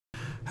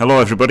Hello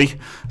everybody.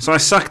 So I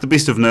sacked the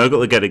Beast of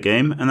Nurgle to get a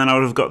game, and then I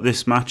would have got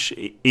this match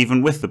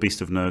even with the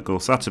Beast of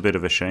Nurgle, so that's a bit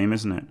of a shame,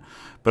 isn't it?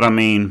 But I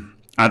mean,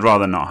 I'd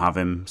rather not have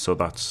him, so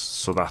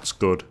that's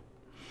good,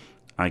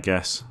 I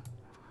guess.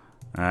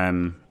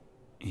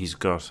 He's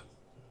got...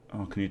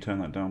 Oh, can you turn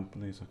that down,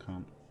 please? I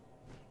can't.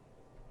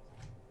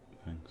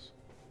 Thanks.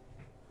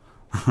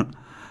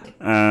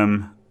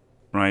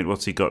 Right,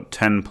 what's he got?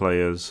 10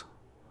 players.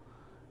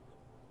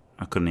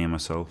 I couldn't hear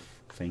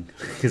myself think,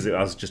 because I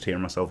was just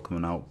hearing myself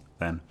coming out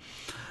then.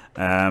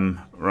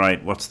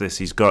 Right, what's this?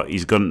 He's got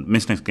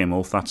missed next game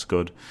Ulf, that's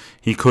good.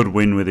 He could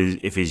win with his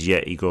if his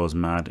Yeti goes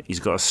mad.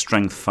 He's got a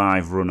strength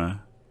 5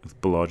 runner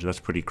with Blodge, that's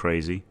pretty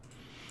crazy.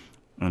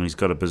 And he's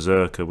got a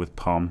berserker with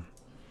Pom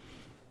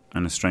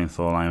and a strength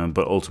 4 lineman,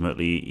 but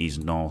ultimately he's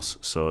Norse,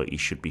 so he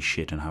should be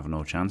shit and have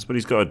no chance. But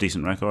he's got a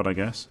decent record, I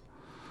guess.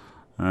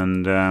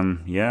 And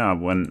yeah,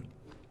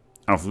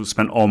 I've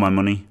spent all my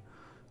money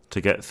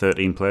to get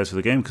 13 players for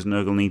the game, because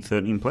Nurgle need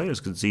 13 players,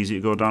 because it's easy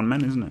to go down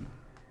men, isn't it?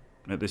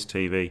 At this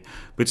TV.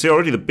 But see,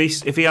 already the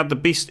Beast, if I had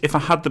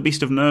the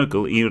Beast of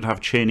Nurgle, he would have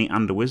Cheney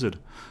and a Wizard.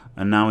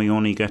 And now he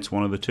only gets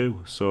one of the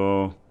two.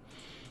 So,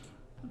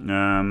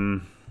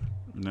 there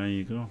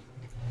you go.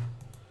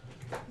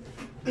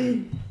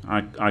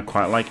 I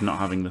quite like not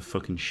having the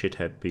fucking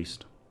shithead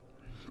Beast.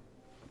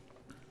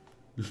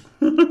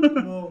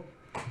 No.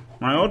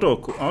 My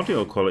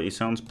audio quality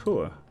sounds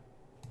poor.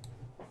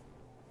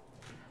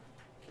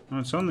 Oh,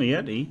 it's on the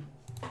Yeti.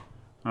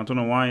 I don't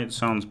know why it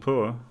sounds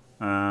poor.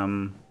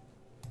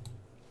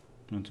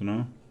 I don't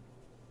know.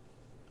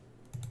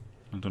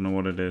 I don't know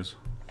what it is.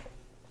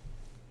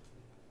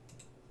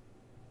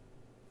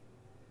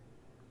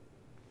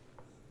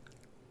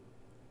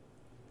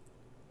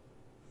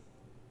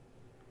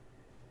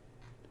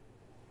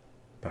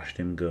 Bashed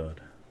him good.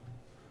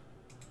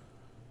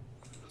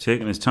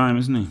 Taking his time,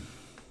 isn't he?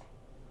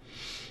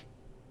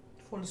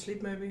 Falling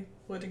asleep maybe,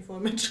 waiting for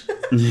a match.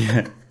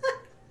 Yeah.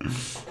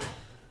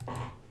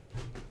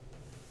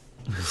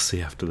 We'll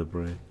see after the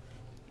break.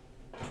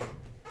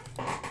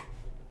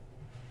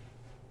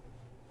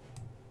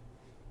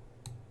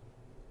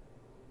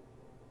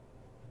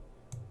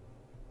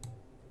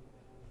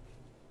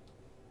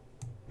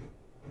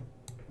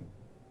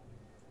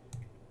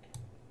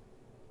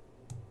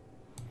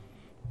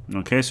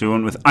 Okay, so we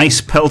went with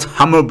Ice Pelt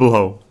Hammer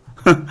Blow.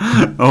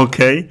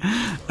 Okay,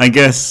 I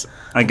guess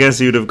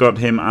you'd have got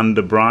him and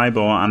a bribe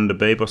or and a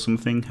babe or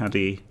something had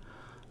I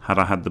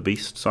had the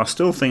Beast. So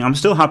I'm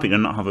still happy to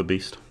not have a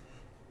Beast.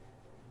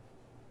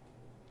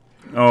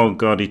 Oh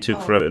god, he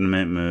took forever to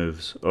make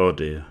moves. Oh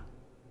dear.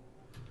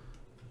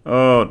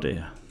 Oh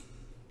dear.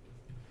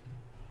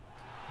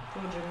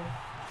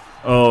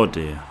 Oh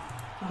dear.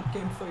 Not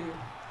game for you.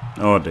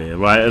 Oh dear.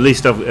 Right, at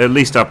least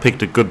I've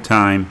picked a good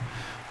time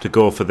to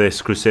go for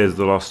this. Crusades of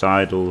the Lost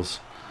Idols.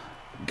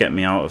 Get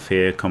me out of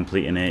here,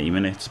 complete in 80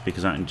 minutes,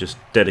 because I can just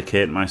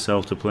dedicate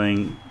myself to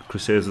playing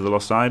Crusades of the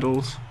Lost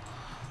Idols.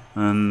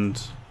 And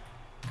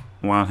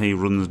while he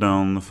runs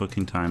down the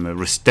fucking timer,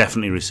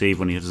 definitely receive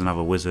when he doesn't have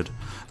a Wizard.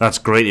 That's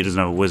great he doesn't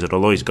have a Wizard,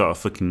 although he's got a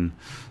fucking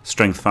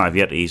strength 5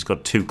 Yeti. He's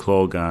got 2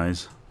 claw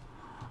guys.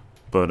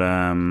 But,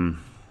 you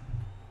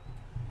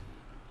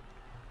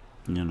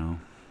know.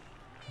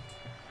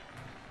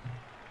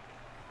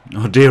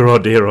 Oh dear, oh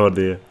dear, oh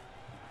dear.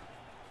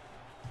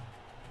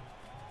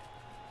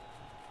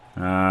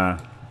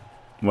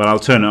 Well, I'll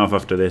turn it off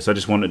after this. I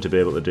just wanted to be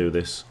able to do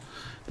this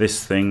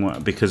thing,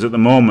 because at the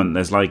moment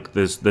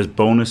there's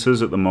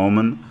bonuses at the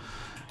moment,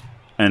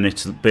 and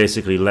it's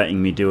basically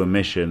letting me do a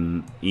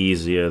mission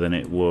easier than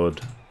it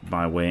would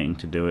by waiting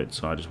to do it.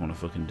 So I just want to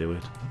fucking do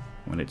it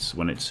when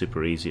it's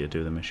super easy to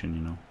do the mission,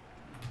 you know.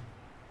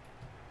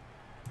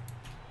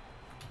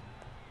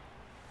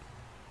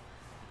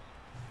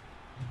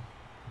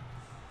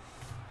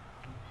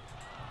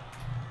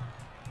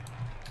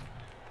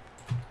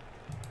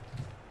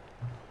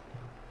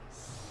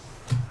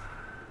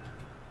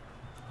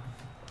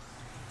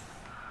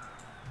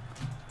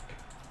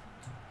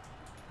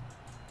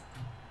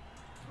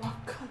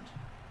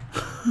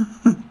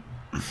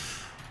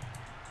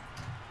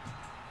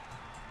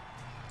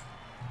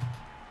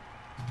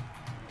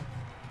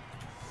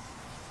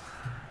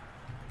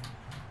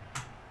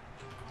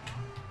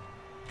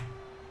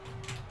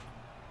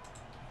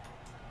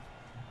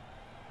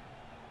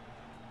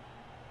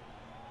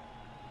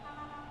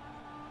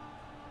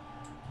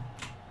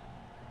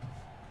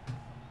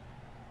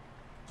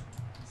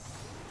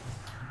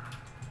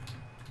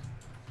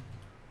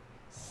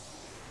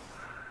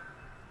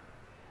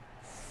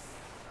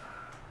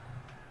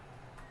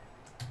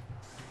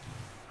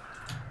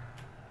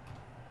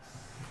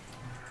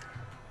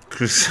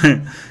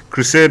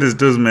 Crusaders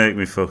does make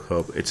me fuck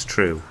up, it's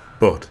true,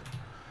 but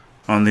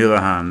on the other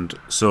hand,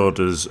 so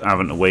does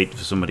having to wait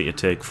for somebody to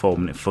take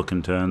 4-minute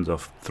fucking turns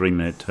off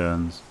 3-minute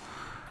turns.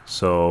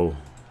 So,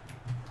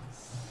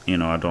 you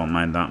know, I don't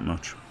mind that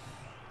much.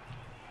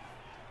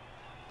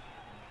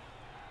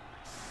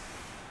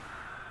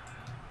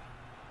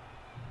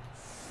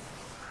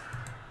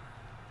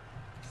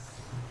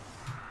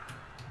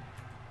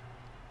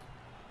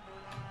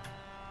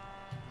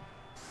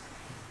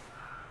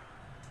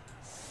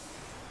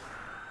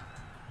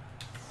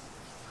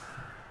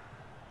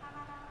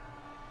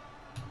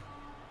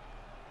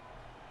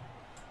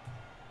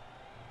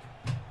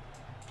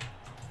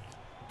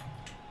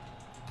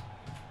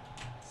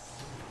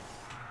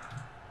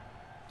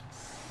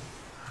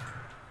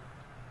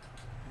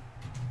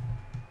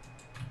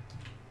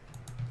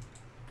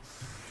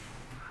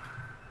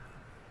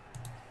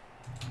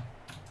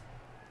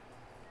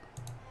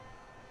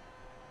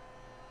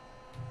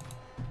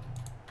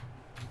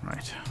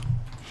 Right.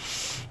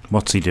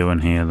 What's he doing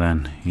here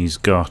then? He's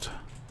got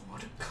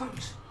What a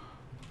cunt.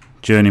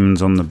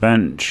 Journeyman's on the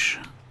bench.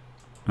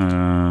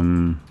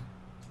 It's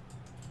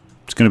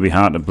going to be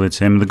hard to blitz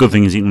him. The good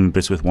thing is he can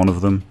blitz with one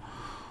of them.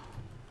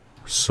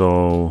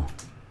 So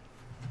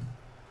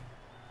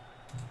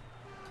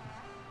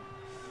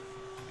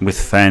with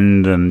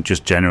Fend and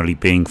just generally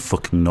being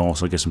fucking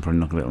Norse, I guess I'm probably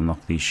not going to be able to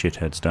knock these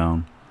shitheads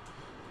down.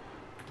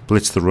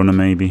 Blitz the runner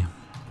maybe.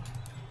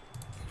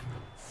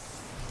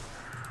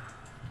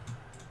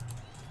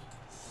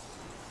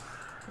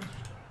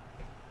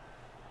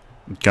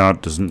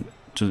 Guard isn't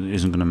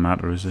going to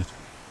matter, is it?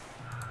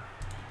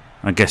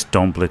 I guess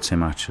don't blitz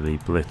him actually.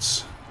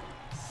 Blitz.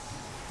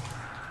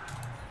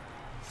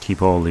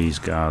 Keep all these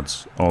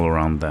guards all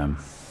around them,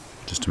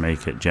 just to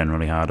make it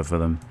generally harder for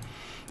them.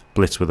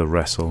 Blitz with a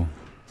wrestle.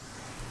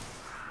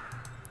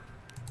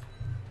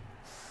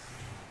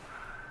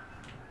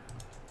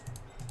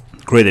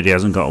 Great that he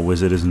hasn't got a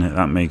wizard, isn't it?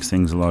 That makes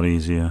things a lot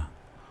easier.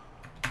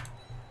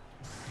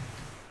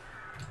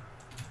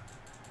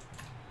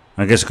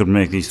 I guess I could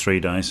make these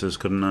 3 dices,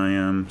 couldn't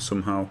I,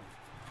 somehow?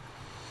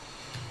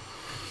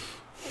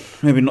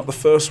 Maybe not the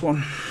first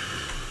one.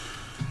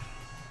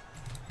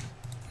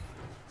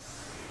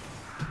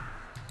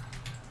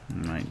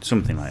 Right,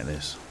 something like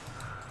this.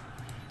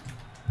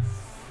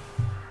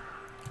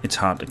 It's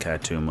hard to care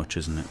too much,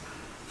 isn't it?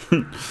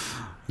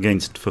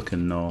 Against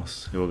fucking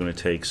Norse, who are going to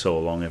take so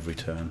long every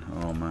turn.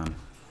 Oh man.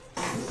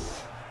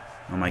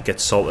 I might get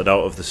salted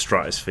out of the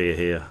stratosphere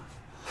here.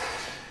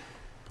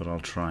 But I'll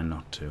try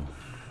not to.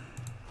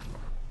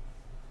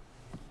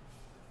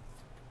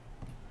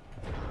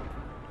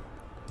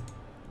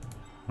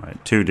 Right,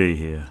 2D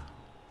here.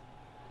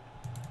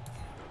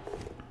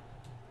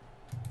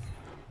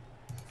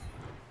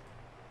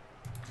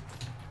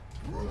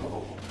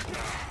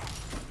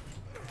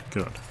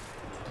 Good.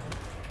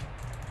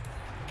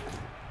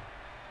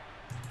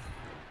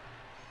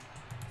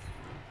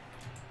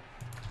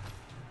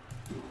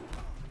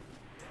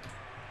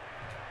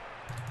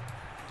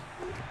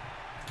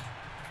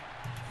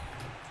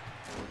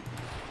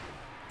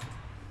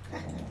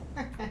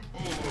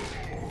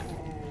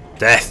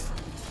 Death!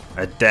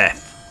 A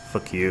death!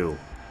 Fuck you.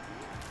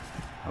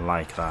 I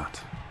like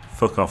that.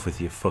 Fuck off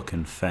with your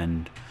fucking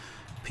Fend.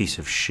 Piece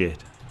of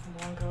shit.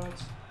 Come on,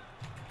 guards.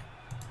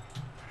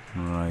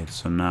 Right,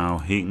 so now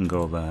he can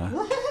go there.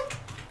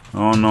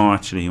 Oh no,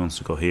 actually he wants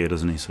to go here,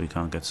 doesn't he? So he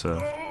can't get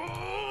served.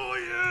 Oh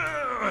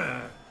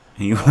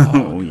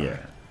yeah.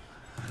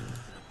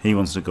 He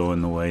wants to go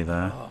in the way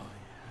there.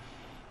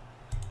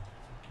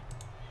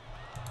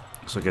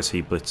 So I guess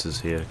he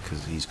blitzes here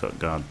because he's got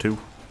guard 2.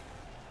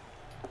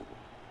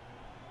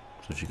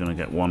 So if you're going to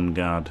get 1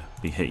 guard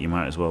be hit, you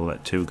might as well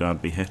let 2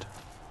 guard be hit.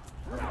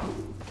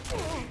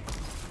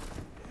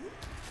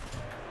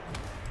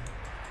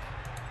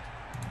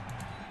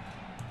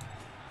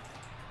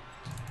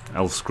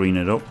 Elf screen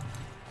it up.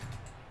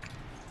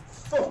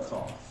 Fuck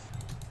off.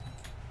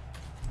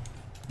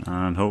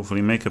 And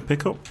hopefully make a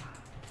pickup.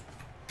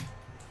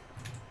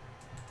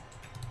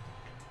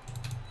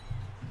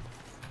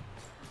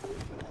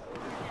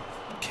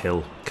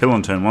 Kill. Kill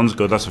on turn 1's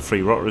good. That's a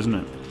free rotter, isn't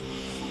it?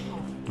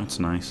 That's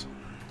nice.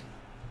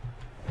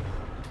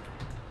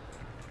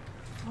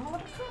 Oh,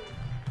 what a cunt.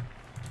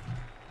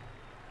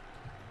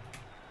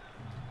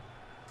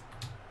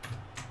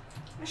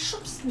 Er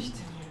schubst mich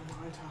denn hier,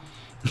 Alter.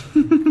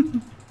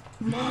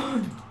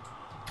 Mann.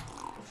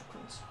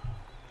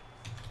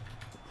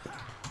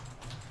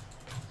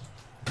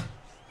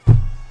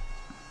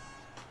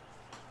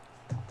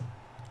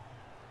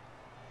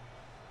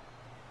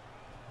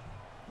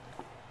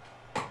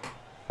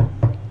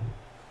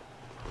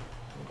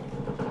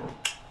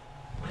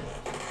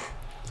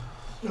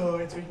 Oh,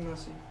 jetzt will ich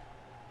Mercy.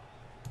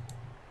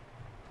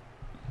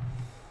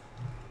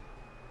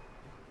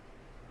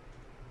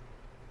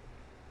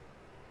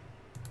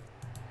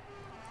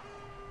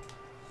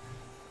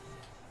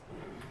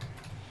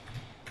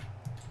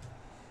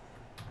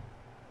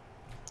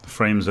 The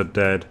frames are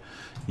dead.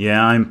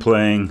 Yeah, I'm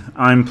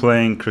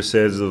playing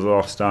Crusaders of the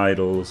Lost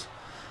Idols,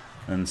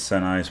 and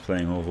Senai's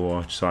playing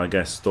Overwatch. So I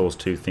guess those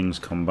 2 things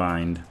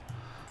combined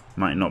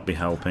might not be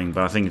helping,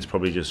 but I think it's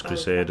probably just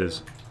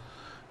Crusaders.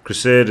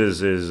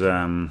 Crusaders is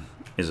a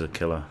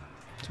killer,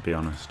 to be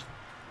honest.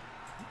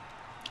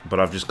 But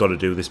I've just got to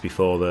do this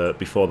before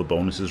the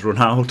bonuses run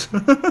out.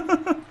 Maybe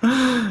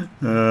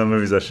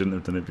I shouldn't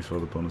have done it before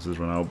the bonuses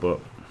run out, but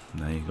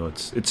there you go.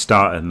 It's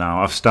started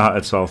now. I've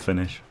started, so I'll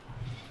finish.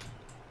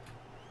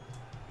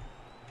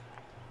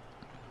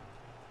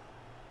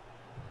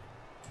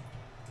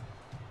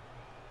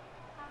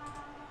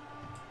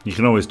 You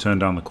can always turn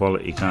down the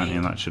quality, can't you?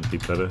 And that should be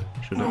better,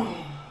 should it?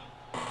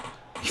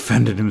 He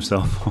fended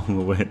himself all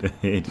the way to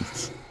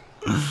Hades.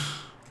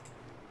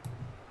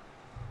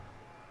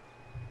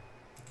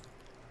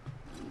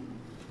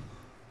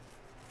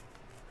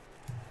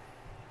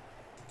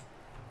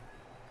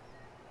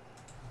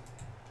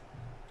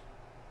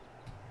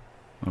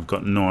 I've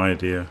got no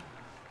idea,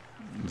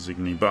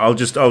 Zigny, but I'll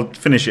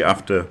finish it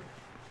after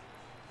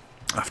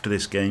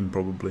this game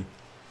probably.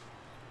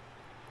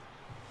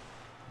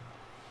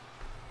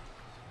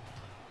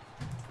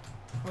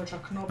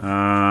 falscher Knopf.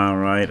 Ah,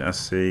 right, I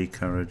see.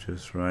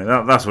 Courageous, right.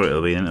 That's what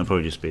it'll be, and it'll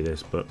probably just be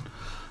this, but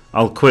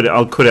I'll quit it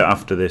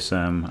after this,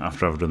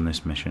 after I've done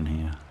this mission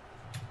here.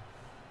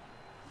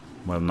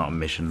 Well, not a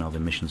mission, no, the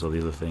missions or the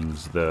other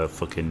things. The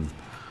fucking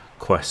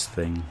quest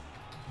thing.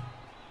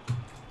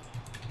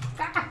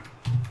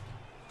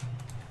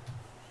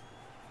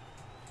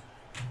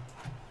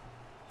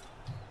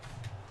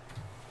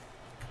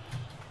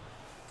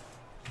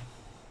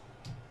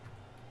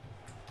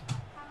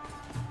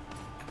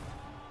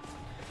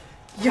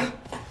 Ja!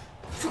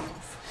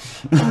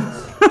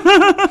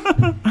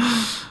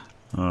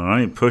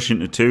 Alright, push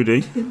into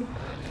 2D.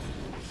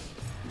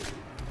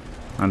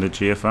 And a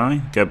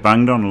GFI. Get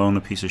banged on, alone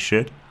a piece of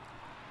shit.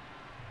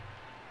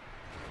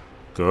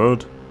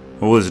 Good.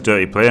 Oh, there's a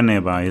dirty player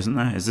nearby, isn't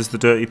there? Is this the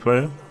dirty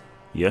player?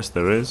 Yes,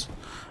 there is.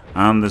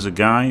 And there's a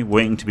guy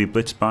waiting to be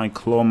blitzed by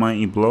Claw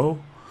Mighty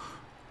Blow.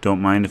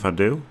 Don't mind if I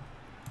do.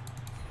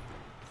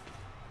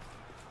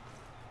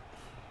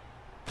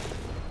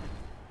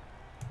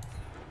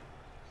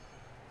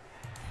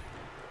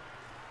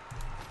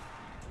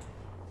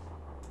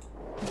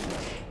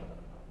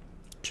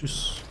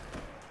 Just...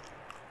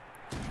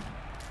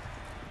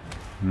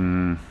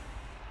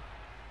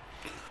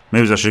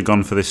 Maybe I should have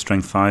gone for this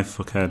strength 5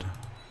 fuckhead.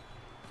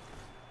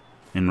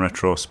 In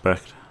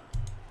retrospect.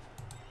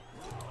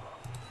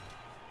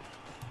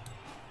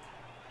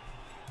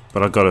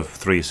 But I've got a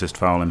 3 assist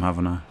foul him,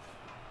 haven't I?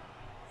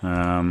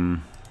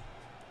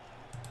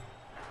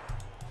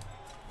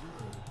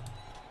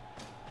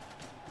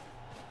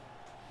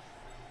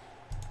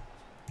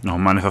 Oh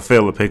man, if I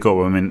fail the pickup,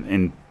 I'm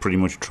in pretty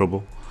much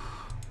trouble.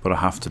 But I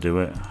have to do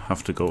it. I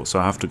have to go. So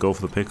I have to go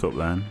for the pickup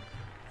then,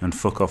 and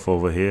fuck off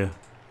over here.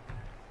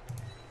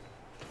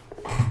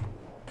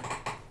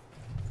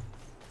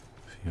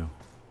 Phew.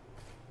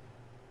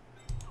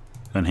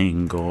 Then he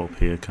can go up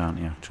here, can't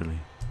he? Actually.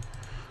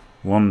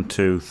 1,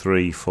 2,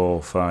 3,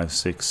 4, 5,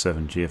 6,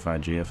 7.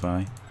 GFI,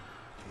 GFI.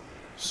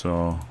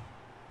 So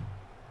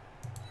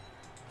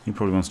he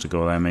probably wants to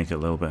go there, make it a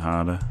little bit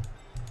harder,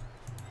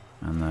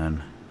 and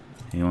then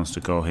he wants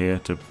to go here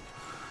to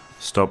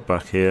stop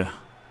back here.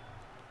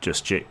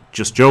 Just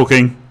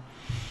joking.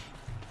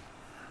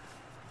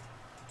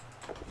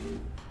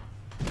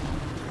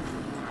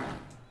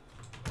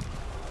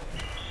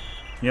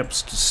 Yep,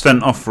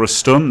 sent off for a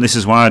stun. This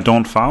is why I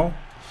don't foul.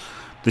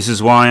 This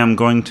is why I'm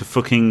going to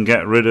fucking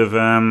get rid of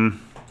my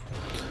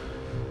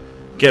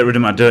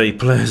dirty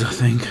players, I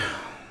think.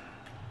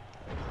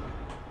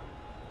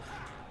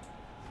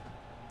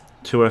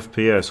 2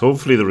 FPS.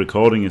 Hopefully the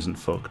recording isn't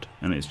fucked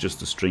and it's just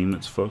the stream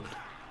that's fucked.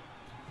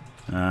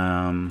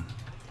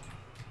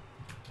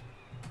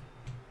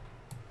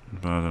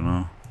 But I don't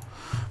know.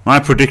 My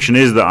prediction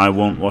is that I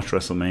won't watch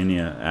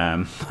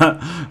WrestleMania.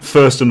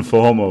 First and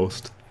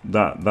foremost,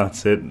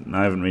 that's it.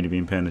 I haven't really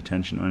been paying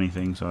attention to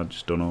anything, so I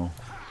just don't know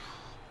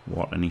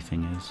what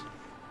anything is.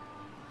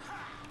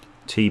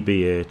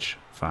 TBH,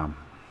 fam.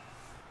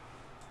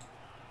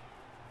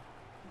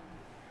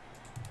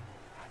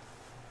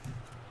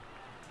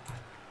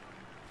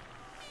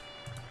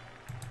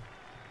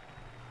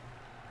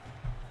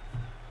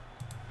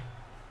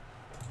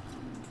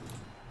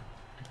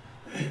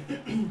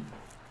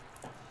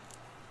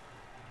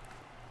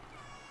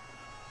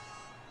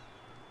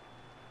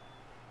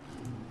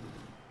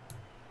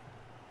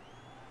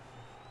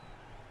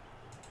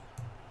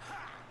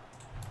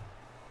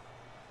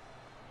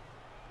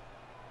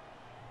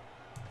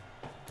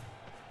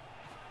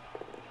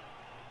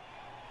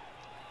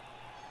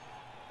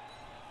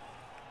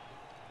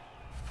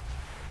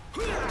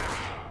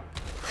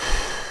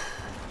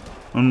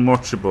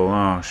 Unwatchable,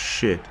 oh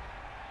shit.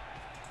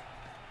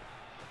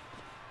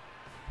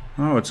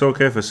 Oh, it's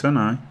okay for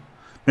Senai.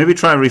 Maybe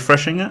try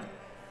refreshing it?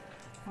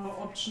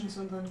 Options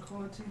and then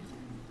quality.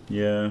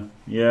 Yeah,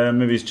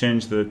 maybe he's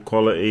changed the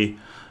quality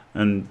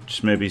and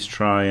just maybe he's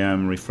try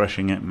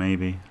refreshing it,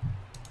 maybe.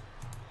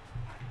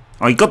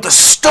 Oh, he got the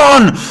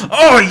stun!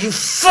 Oh, you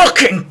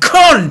fucking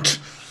cunt!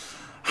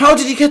 How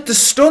did he get the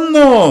stun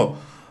though?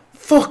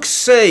 Fuck's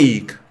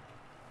sake!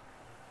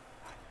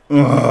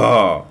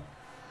 Ugh.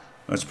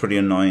 That's pretty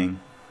annoying.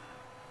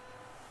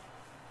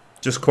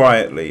 Just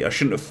quietly. I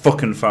shouldn't have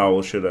fucking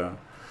fouled, should I?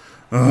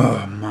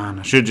 Oh man,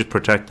 I should have just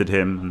protected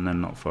him and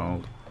then not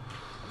fouled.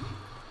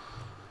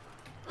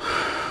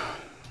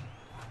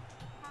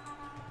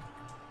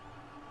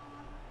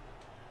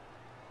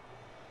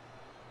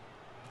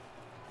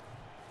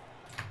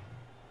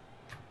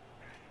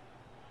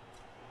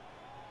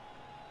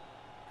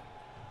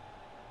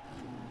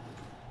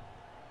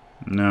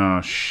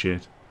 No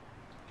shit.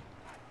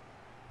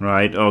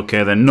 Right,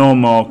 okay then. No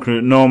more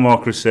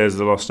Crusades of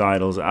the Lost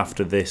Idols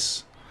after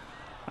this.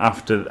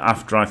 After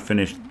I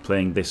finish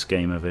playing this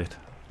game of it.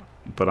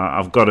 But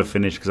I've got to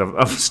finish because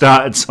I've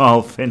started, so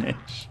I'll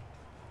finish.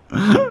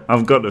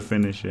 I've got to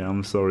finish it.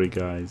 I'm sorry,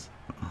 guys.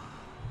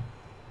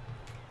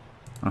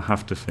 I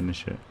have to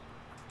finish it.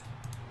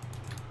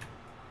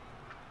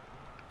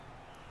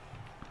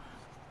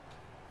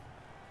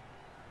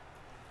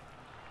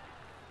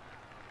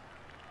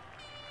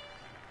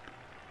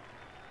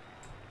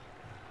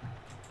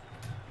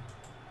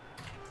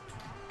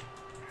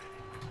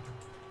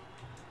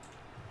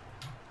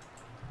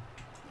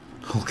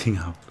 Hulking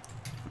out.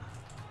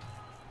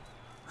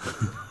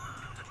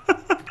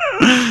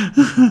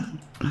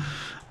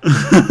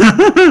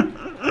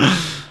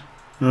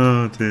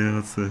 Oh dear,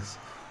 what's this?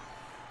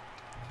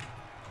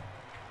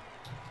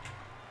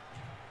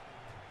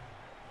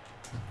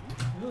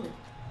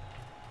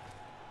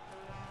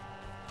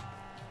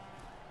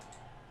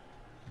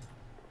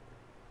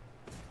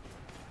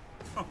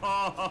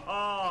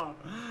 Oh,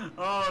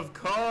 of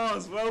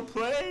course. Well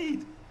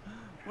played.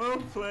 Well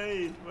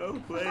played. Well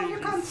played.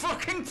 Oh, You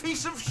fucking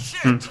piece of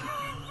shit.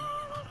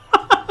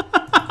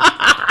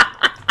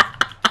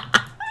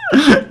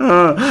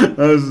 Oh, that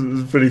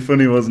was pretty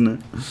funny, wasn't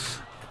it?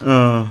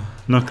 Oh,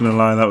 not gonna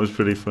lie, that was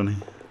pretty funny.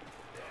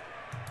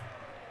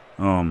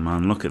 Oh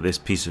man, look at this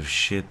piece of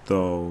shit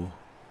though.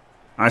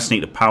 I just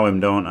need to power him,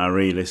 don't I,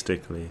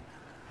 realistically?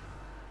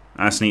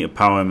 I just need to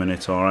power him and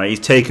it's alright. He's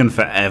taken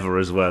forever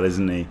as well,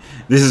 isn't he?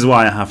 This is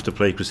why I have to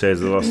play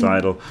Crusaders of the Lost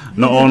Idol.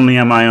 Not only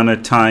am I on a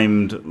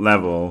timed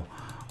level,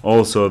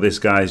 also this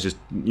guy's just,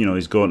 you know,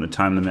 he's going to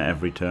time limit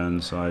every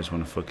turn, so I just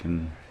want to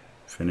fucking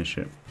finish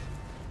it.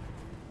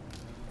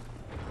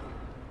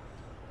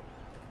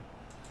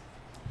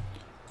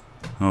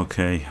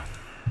 Okay.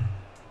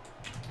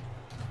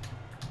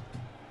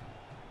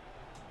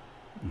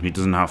 He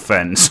doesn't have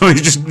fence, so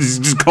he's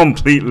just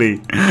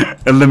completely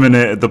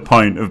eliminated the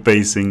point of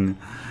basing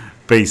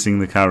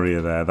the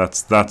carrier there.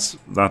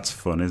 That's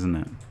fun, isn't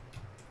it?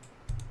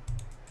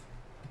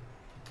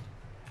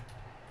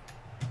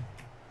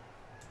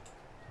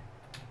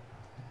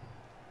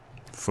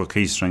 Fuck,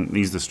 he's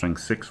the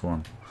strength 6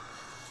 one.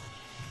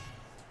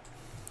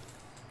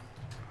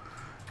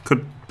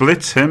 Could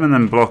blitz him and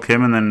then block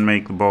him and then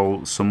make the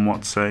ball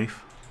somewhat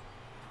safe.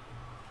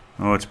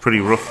 Oh, it's pretty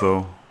rough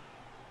though.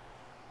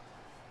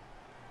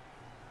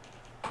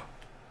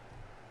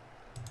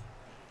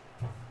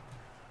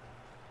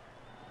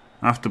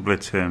 Have to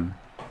blitz him.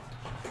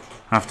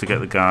 Have to get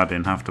the guard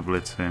in. Have to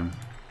blitz him.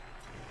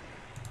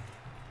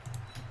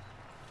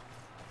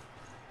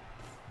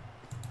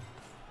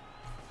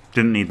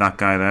 Didn't need that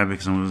guy there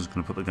because I was just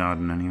going to put the guard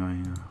in anyway.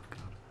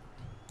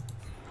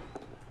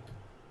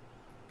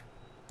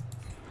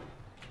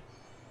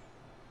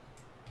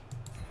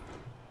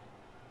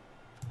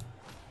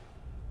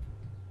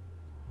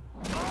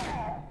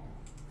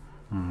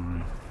 Oh,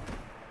 Alright.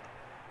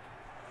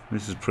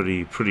 This is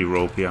pretty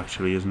ropey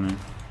actually, isn't it?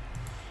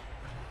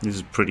 This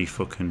is pretty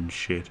fucking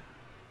shit.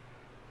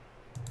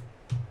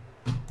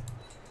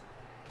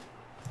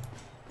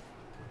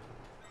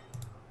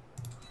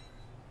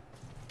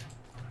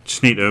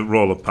 Just need to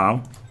roll a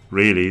POW.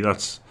 Really,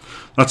 that's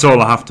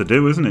all I have to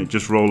do, isn't it?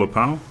 Just roll a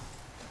POW.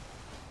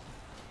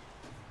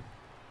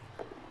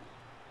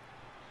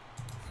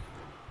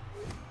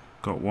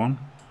 Got one.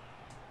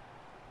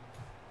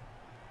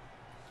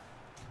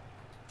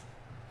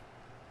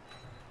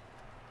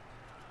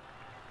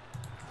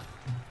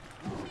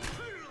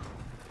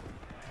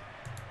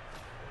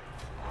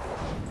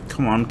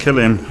 Come on, kill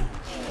him.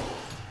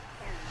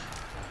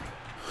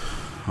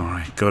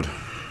 Alright, good.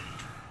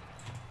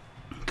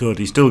 Good,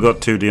 he's still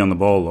got 2D on the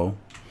ball though.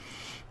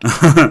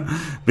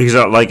 Because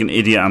like an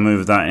idiot I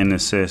moved that in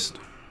assist.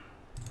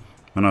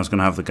 When I was going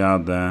to have the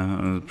guard there.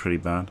 That was pretty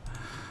bad.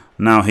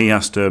 Now he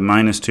has to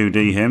minus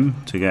 2D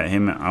him to get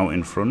him out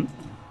in front,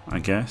 I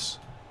guess.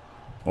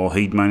 Or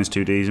he'd minus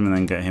 2Ds him and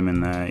then get him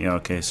in there. Yeah,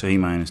 okay, so he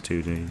minus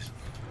 2Ds.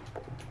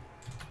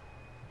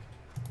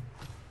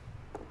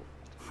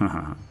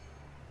 Haha.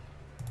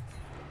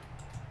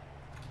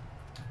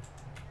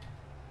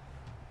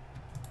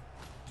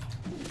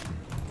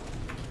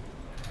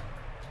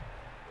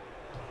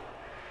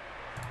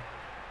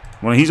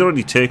 Well, he's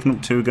already taken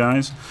up 2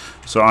 guys,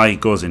 so he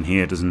goes in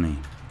here, doesn't he?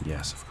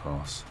 Yes, of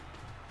course.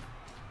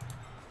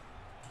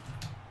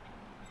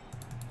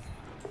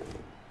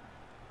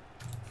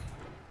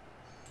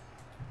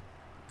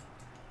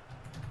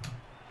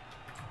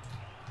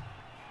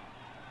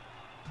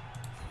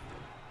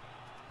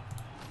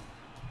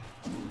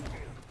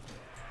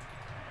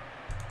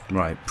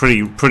 Right,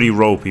 pretty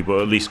ropey,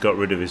 but at least got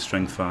rid of his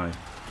strength 5.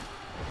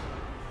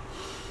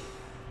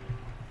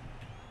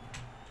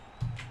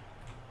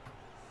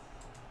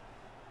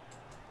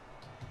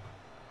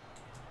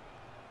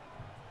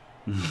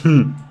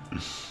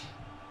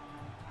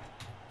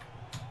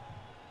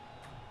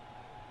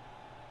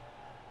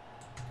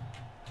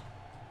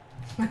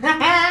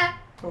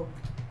 Cool.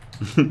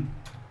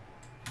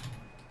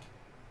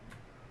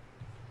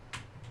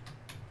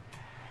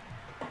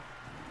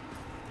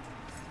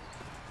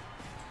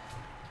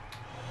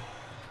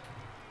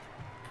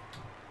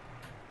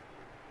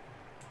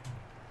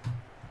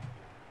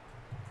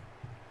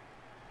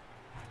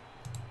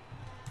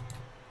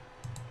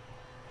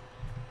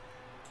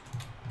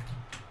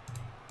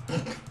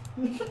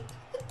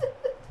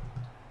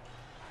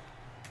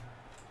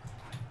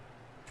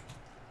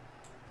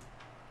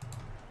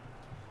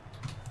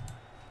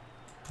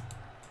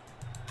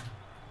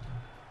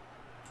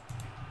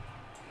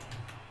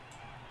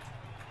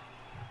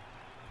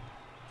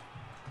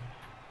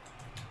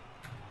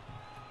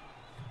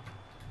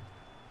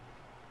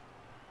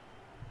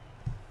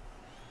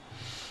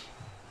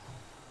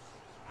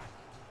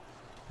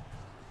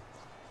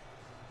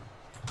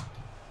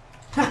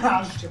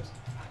 Haha, chips.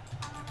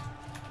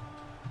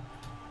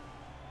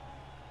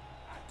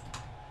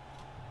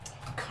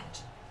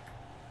 Cunt.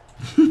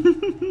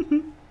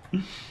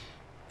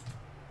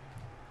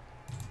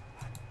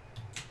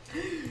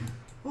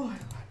 Oh.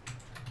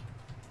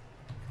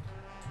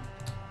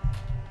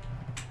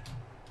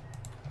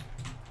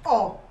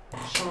 Oh,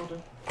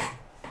 shoulder.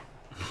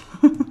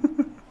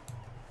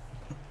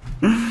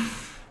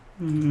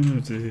 Oh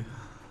dear.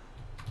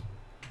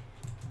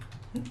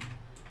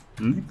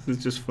 Nick is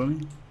just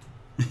funny.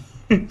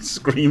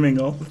 Screaming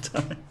all the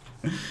time.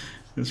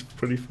 It's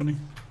pretty funny.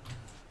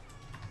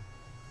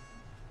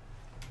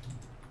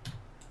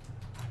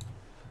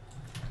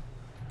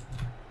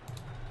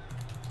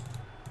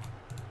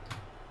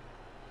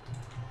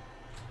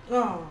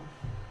 Oh.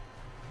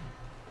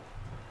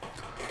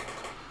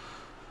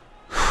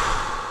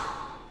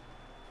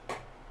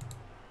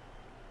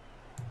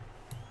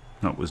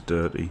 That was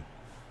dirty.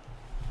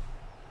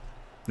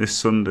 This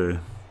Sunday.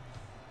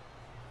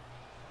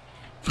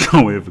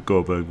 Can't wait for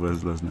Goldberg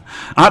versus Lesnar.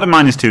 I had a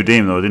 -2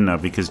 Deem though, didn't I?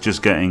 Because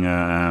just getting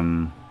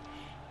a,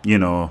 you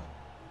know,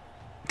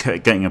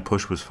 getting a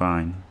push was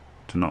fine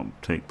to not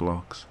take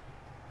blocks.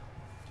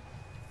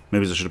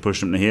 Maybe I should have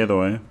pushed him to here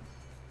though, eh?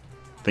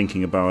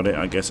 Thinking about it,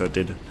 I guess I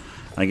did.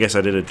 I guess I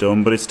did it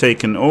dumb, but it's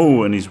taken.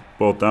 Oh, and he's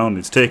both down.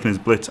 It's taken his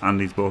blitz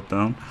and he's both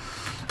down.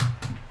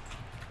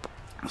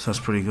 So that's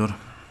pretty good.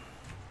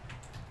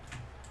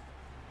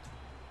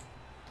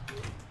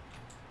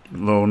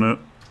 Loner,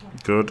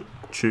 good.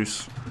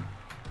 Choose.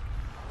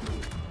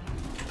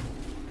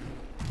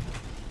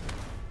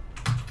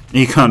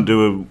 He can't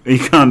do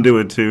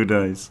a 2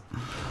 dice,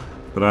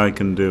 but I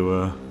can do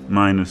a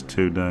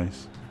 -2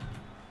 dice.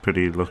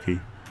 Pretty lucky.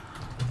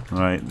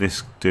 Right,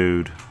 this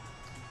dude,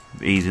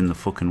 he's in the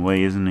fucking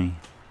way, isn't he?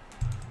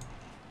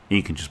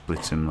 He can just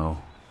blitz him though.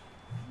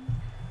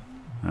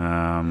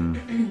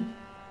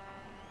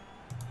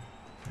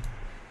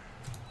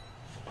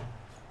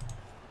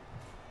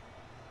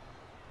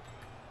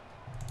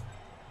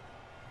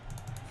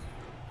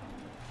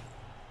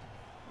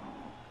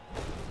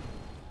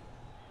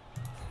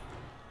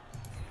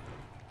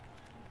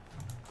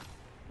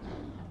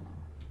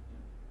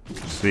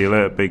 See you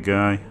later, big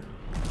guy.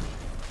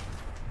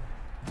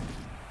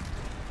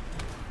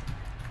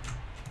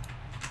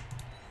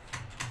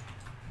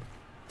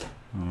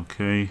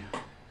 Okay.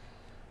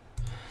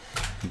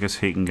 I guess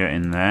he can get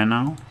in there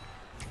now.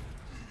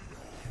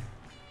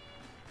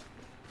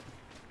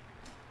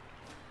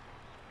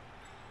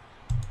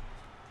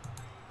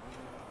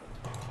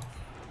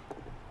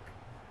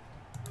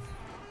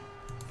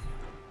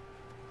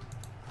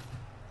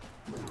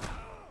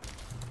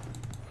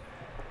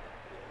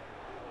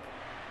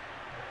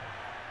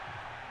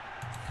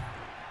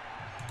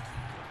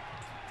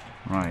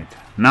 Right.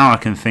 Now I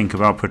can think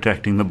about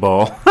protecting the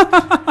ball.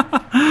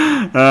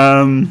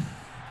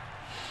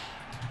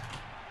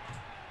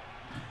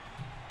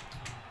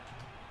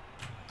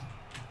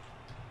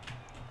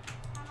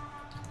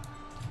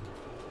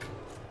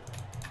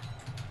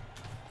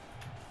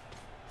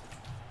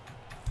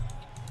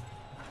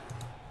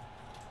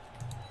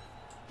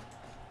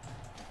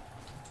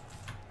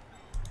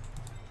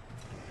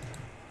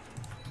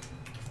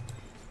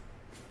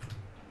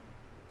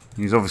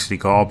 He's obviously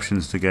got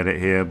options to get it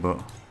here,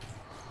 but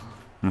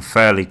I'm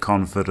fairly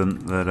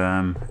confident that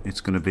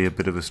it's going to be a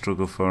bit of a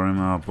struggle for him.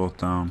 Oh, both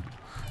down.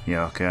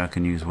 Yeah, okay, I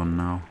can use one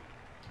now.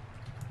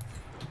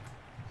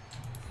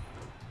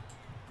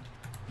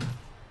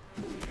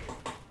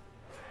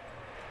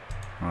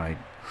 Right.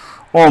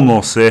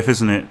 Almost safe,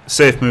 isn't it?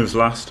 Safe moves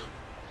last.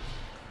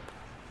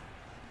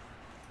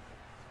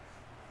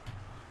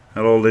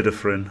 Hello,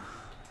 Lidafrin.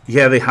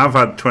 Yeah, they have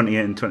had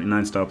 28 and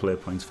 29 star player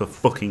points for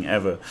fucking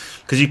ever.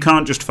 Because you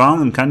can't just farm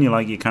them, can you?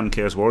 Like you can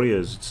Chaos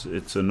Warriors.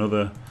 It's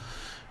another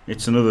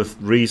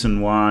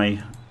reason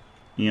why,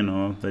 you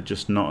know, they're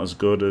just not as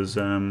good as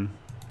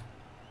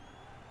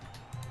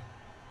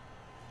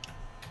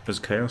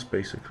Chaos,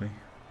 basically.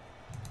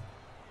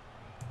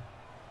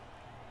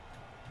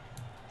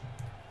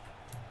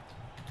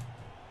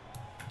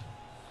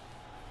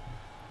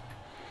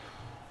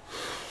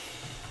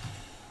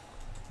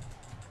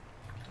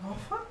 Oh,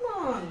 fuck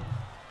on.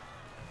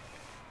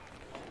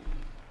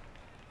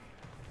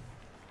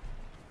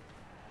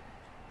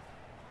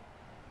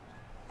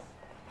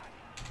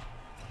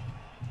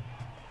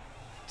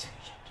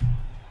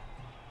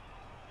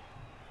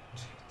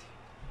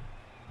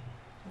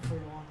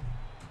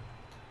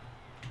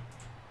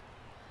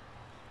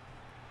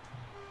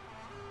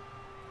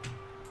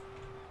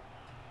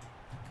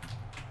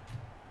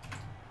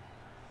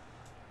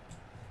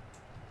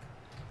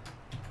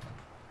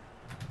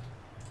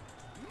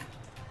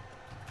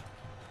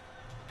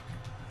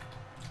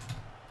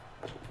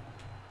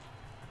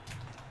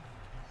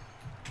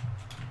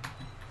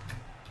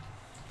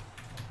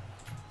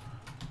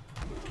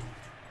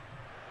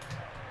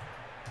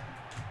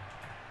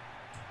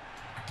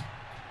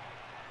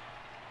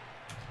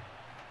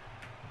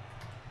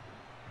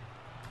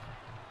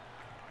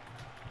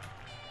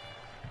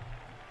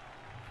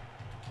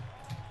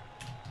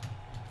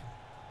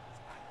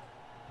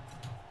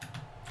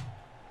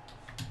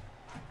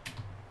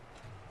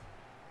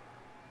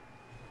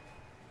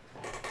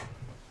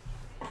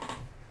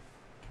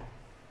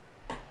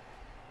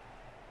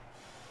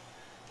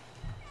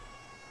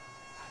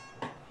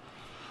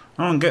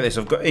 I don't get this.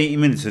 I've got 80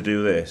 minutes to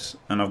do this,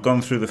 and I've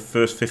gone through the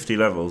first 50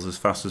 levels as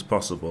fast as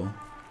possible,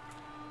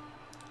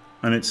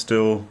 and it's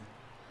still...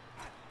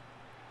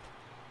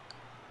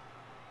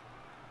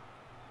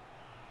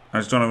 I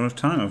just don't have enough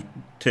time. I've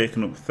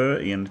taken up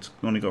 30 and it's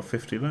only got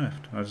 50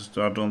 left.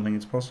 I don't think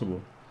it's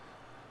possible.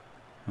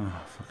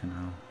 Oh, fucking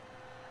hell.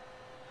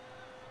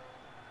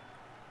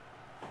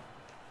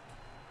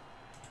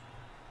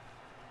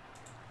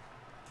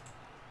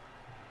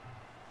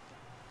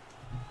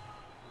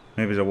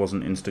 Maybe I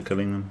wasn't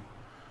insta-killing them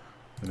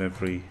at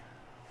every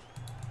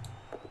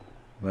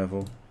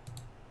level.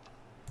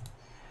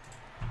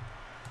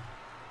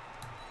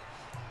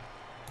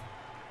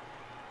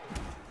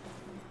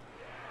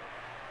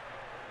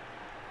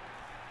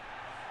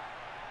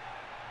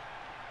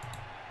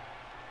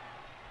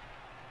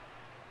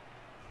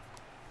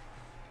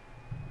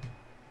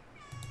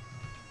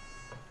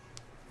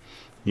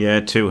 Yeah,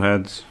 2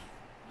 heads.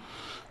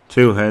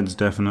 2 heads,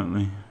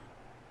 definitely.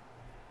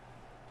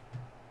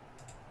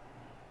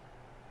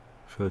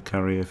 For the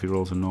carrier if he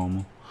rolls a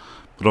normal.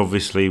 But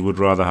obviously would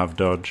rather have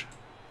dodge.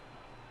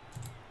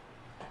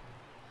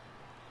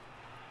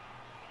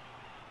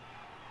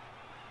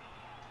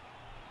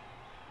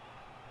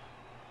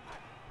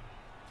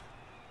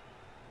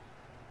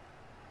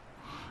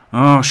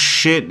 Oh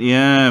shit,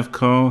 yeah, of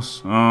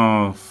course.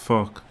 Oh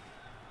fuck.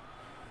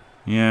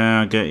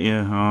 Yeah, I get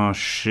you. Oh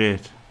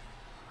shit.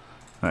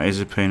 That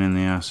is a pain in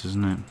the ass,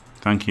 isn't it?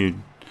 Thank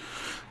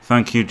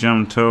you,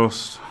 Jam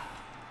Toast.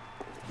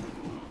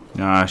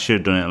 Yeah, I should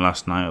have done it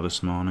last night or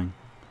this morning.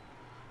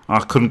 I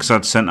couldn't because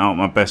I'd sent out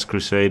my best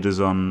Crusaders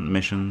on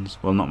missions.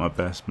 Well, not my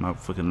best, my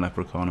fucking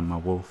Leprechaun and my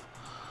Wolf.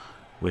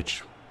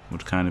 Which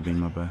would kind of be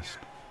my best.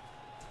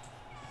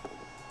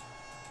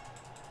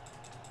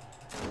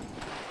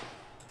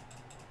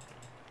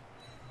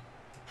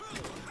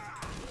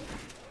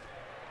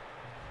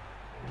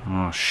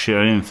 Oh shit,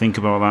 I didn't think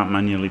about that,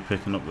 manually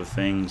picking up the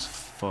things.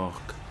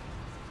 Fuck.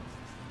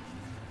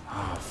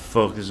 Oh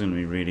fuck, this is going to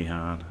be really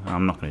hard.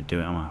 I'm not going to do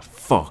it, am I?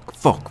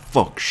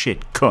 Fuck,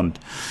 shit, cunt.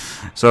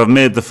 So I've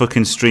made the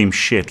fucking stream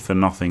shit for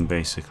nothing,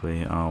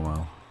 basically. Oh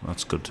well,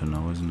 that's good to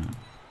know, isn't it?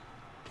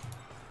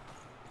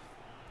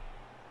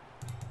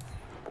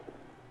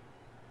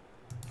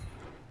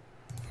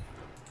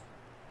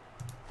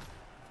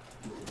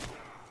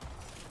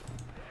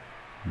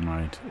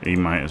 Right, he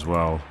might as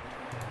well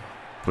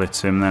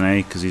blitz him then,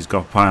 eh? Because he's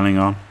got piling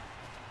on.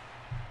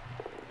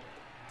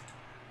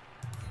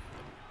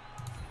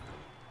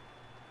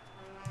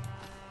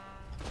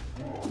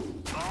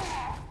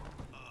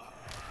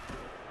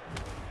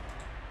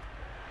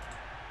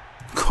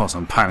 Of course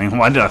I'm piling on.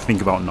 Why did I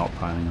think about not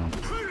piling on?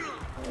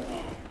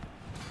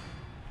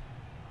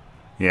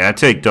 Yeah, I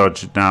take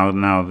dodge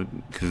now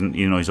because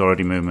you know he's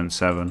already movement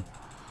 7.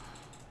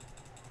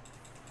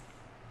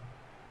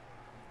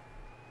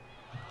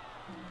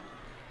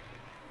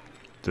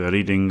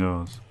 Dirty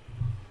dingoes.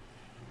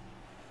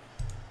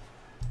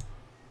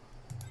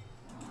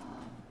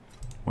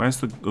 Where's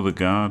the other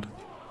guard?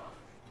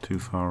 Too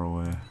far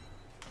away.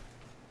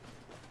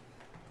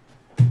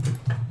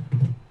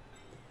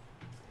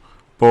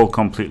 Ball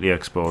completely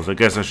exposed. I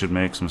guess I should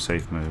make some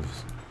safe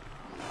moves.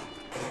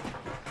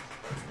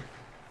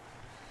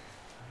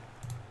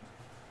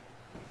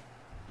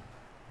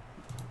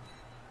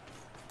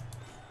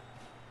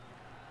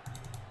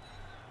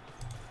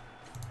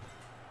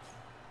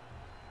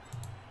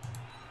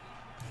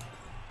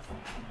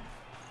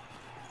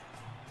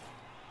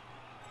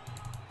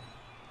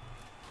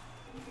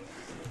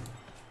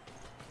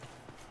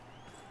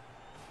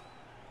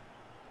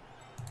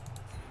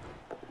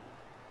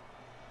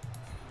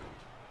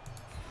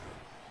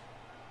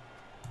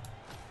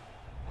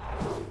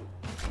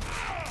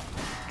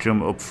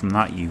 Jump up from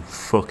that, you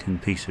fucking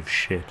piece of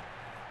shit.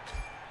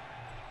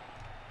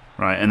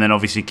 Right, and then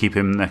obviously keep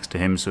him next to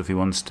him, so if he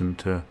wants him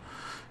to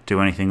do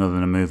anything other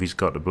than a move, he's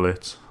got to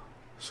blitz.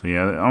 So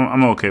yeah,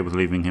 I'm okay with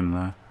leaving him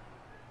there.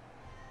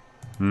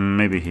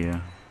 Maybe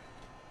here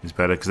is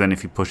better, because then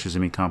if he pushes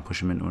him, he can't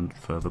push him into a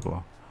further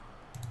block.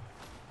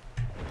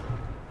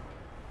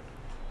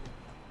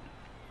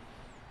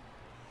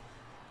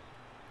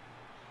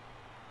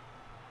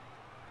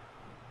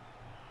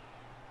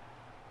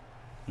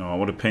 Oh,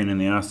 what a pain in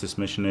the ass this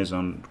mission is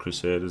on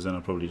Crusaders, and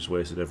I probably just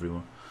wasted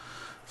everyone.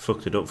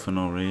 Fucked it up for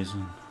no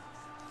reason.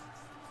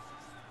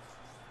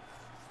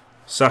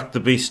 Sack the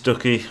beast,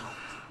 Ducky.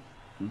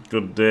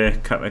 Good day,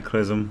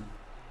 Cataclysm.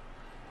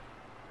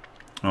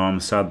 Oh,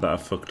 I'm sad that I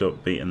fucked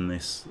up beating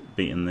this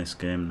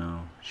game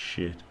now.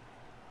 Shit.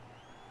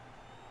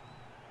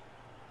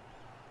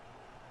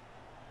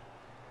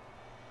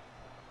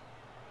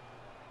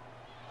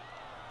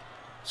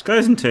 This guy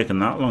hasn't taken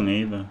that long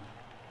either.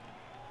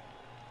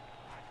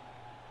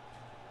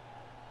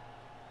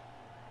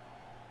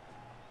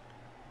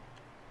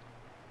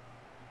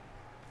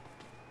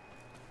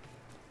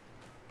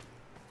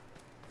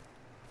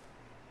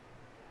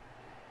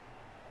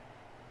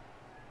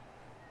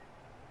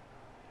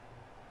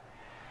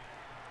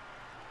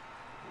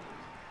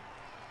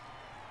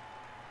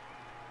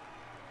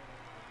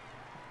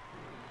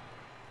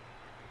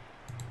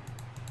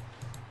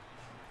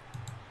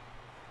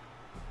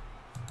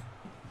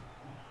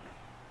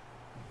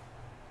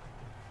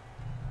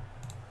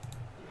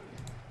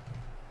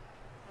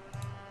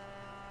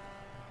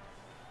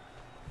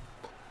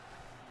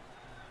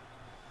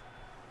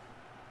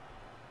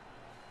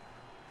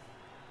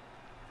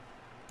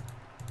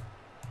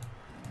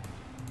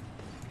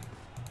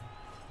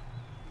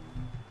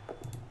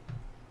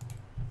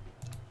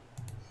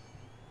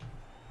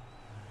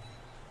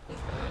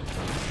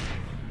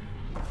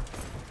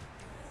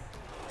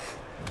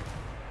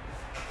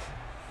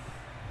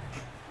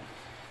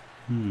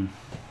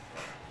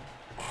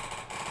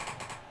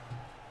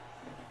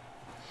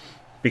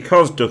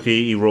 Because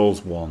Ducky, he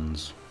rolls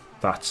ones.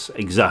 That's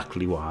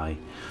exactly why.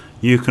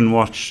 You can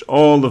watch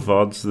all the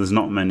VODs, there's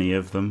not many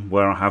of them,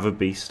 where I have a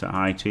beast at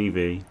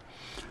ITV,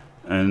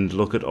 and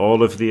look at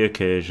all of the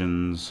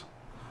occasions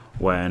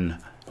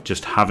when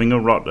just having a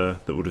rotter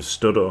that would have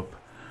stood up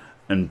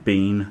and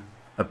been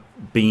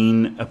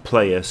a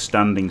player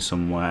standing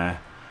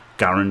somewhere,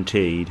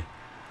 guaranteed,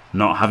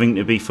 not having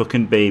to be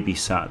fucking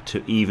babysat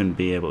to even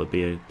be able to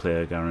be a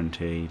player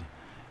guaranteed,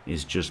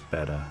 is just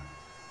better.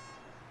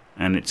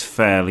 And it's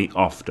fairly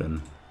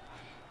often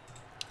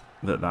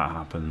that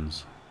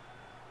happens.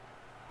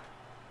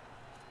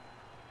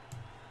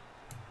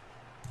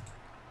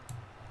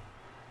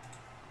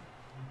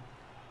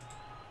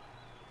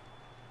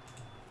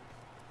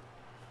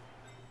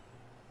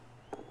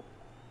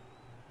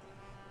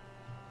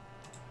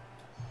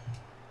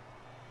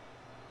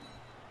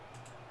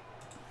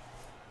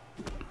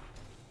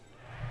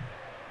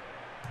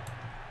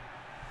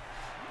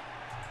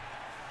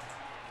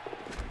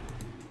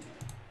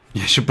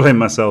 I should blame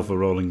myself for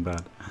rolling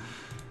bad.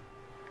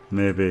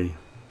 Maybe.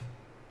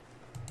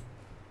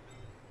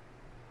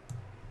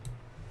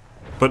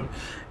 But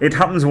it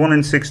happens 1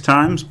 in 6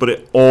 times, but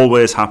it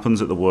always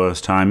happens at the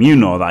worst time. You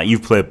know that.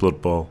 You've played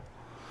Bloodbowl.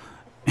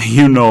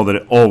 You know that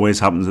it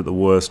always happens at the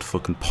worst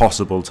fucking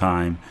possible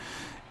time.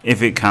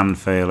 If it can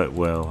fail, it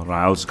will.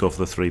 Right, I'll just go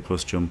for the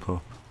 3+ jump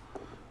up.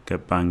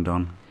 Get banged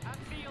on.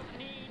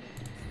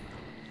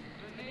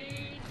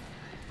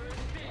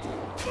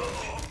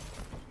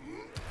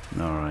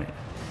 Alright.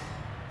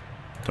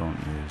 Don't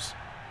use.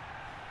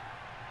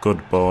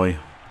 Good boy.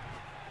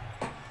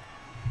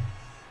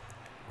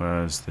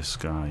 Where's this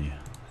guy?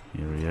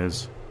 Here he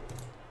is.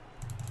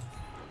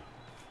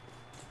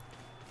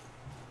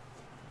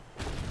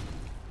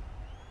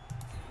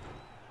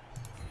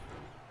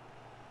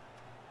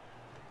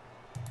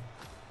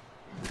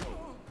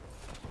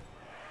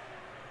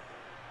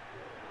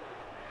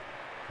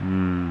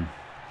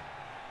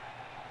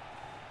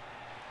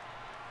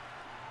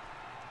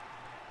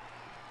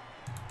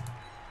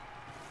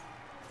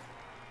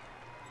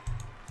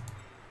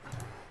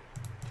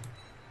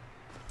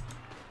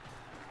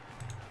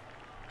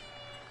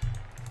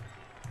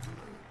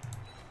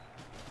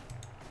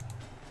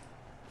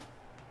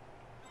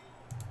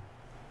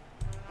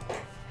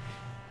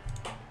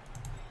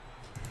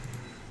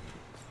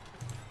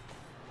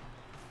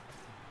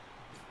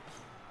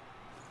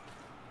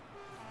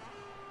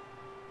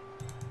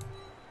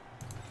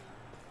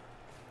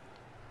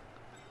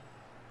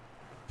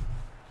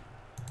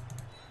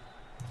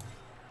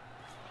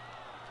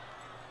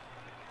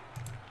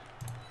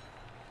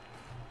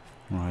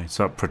 Right,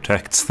 so that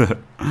protects the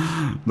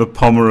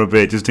Pommer a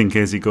bit, just in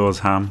case he goes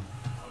ham.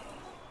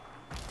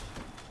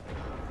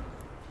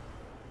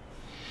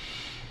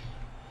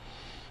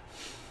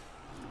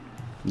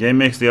 Yeah, it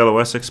makes the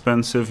LOS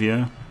expensive,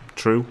 yeah,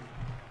 true.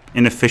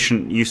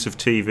 Inefficient use of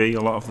TV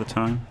a lot of the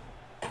time.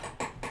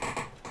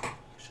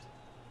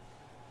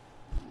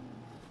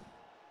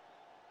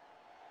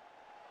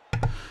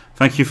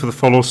 Thank you for the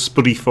follow,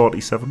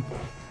 Spuddy47.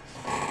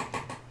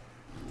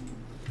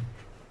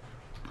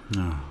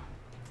 Oh.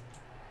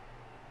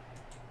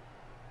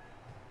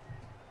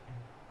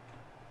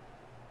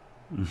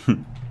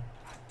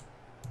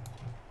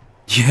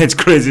 Yeah, it's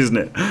crazy, isn't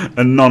it?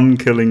 A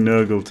non-killing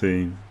Nurgle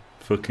team.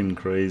 Fucking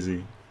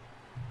crazy.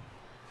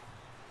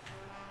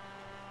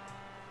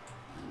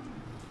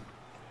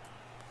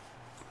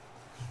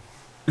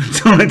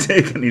 Don't want to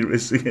take any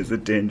risks against the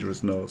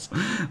dangerous Norse.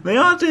 They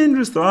are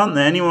dangerous though, aren't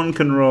they? Anyone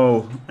can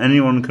roll 10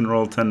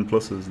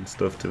 pluses and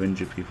stuff to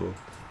injure people.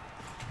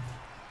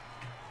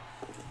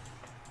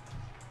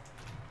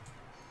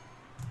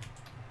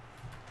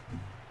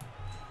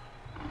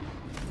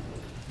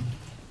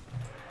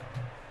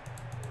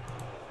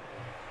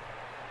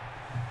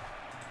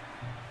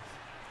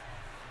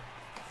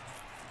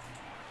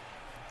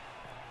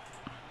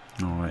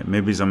 Alright,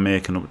 maybe I'm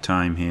making up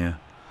time here.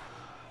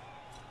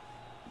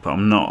 But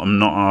I'm not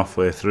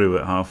halfway through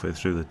it, halfway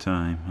through the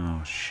time.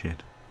 Oh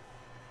shit.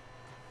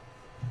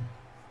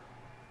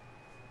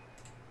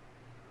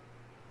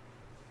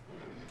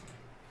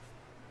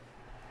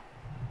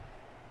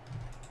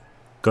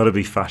 Gotta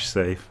be fash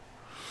safe.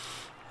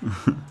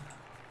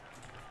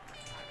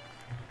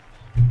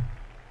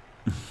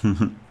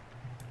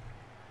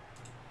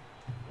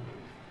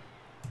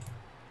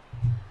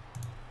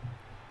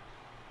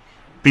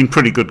 Been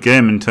pretty good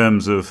game in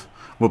terms of,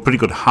 well, pretty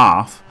good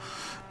half,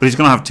 but he's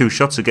going to have 2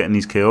 shots of getting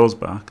these KOs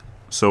back,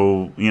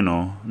 so, you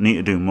know, need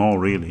to do more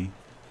really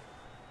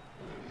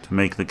to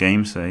make the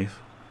game safe.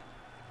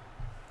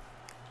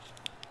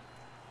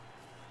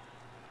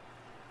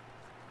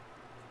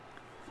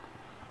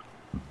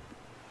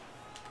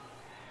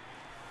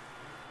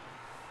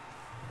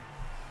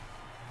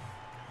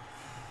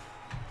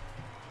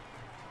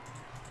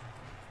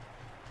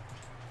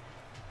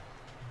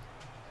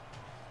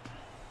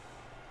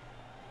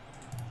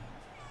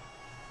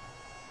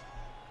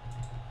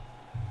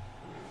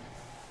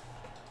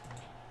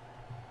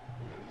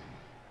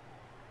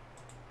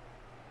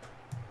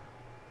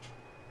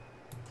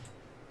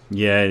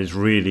 Yeah, it's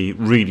really,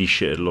 really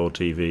shit at low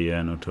TV,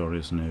 yeah,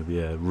 Notorious Noob,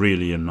 yeah,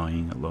 really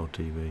annoying at low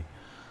TV.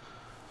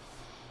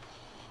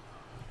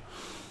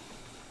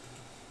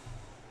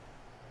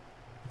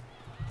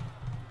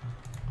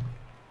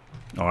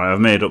 Alright, I've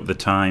made up the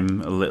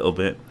time a little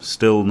bit,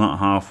 still not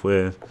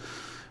halfway.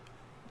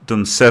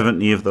 Done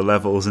 70 of the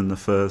levels in the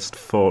first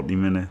 40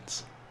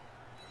 minutes.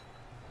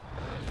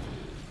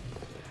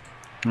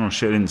 Oh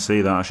shit, I didn't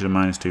see that, I should have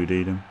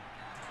 -2D'd him.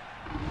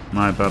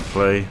 My bad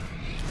play.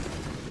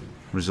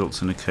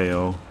 Results in a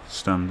KO,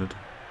 standard.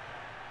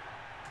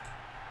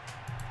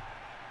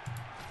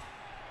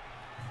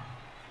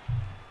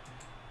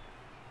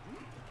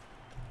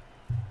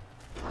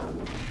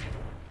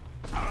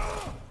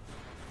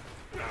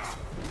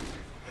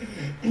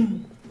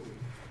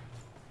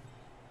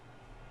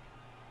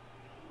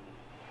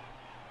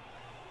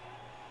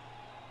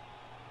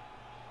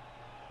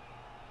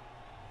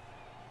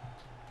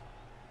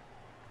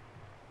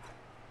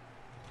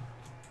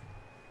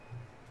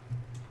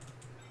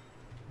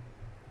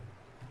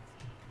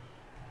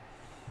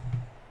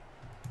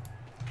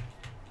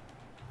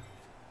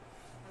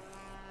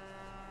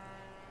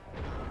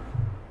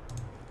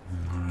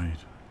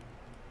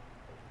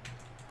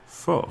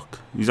 Fuck.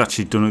 He's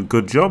actually done a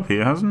good job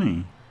here, hasn't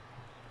he?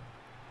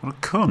 What a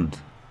cunt.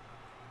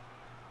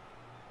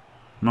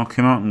 Knock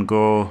him out and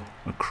go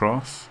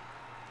across.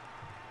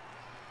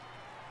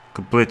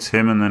 Could blitz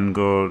him and then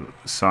go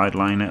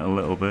sideline it a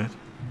little bit.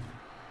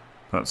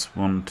 That's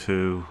 1,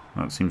 2.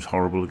 That seems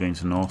horrible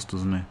against a Norse,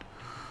 doesn't it?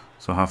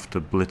 So I have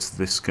to blitz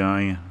this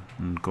guy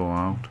and go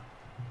out.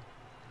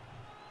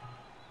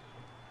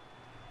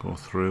 Go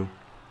through.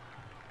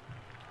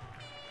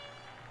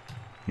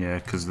 Yeah,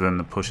 because then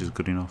the push is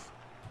good enough.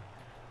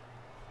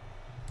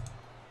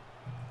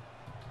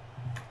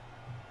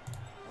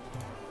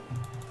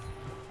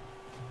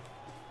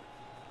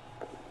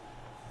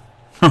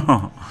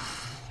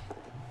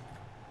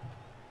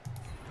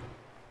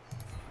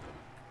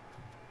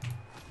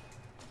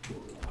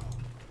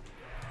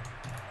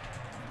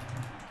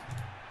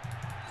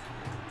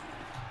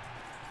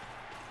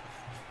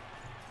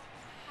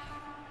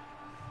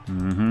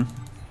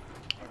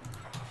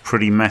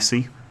 Pretty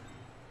messy.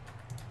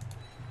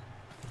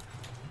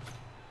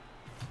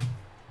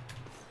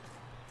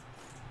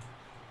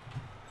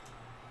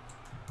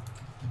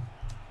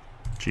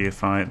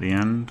 GFI at the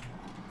end.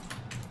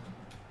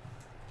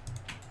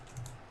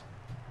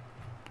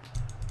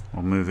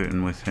 I'll move it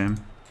in with him.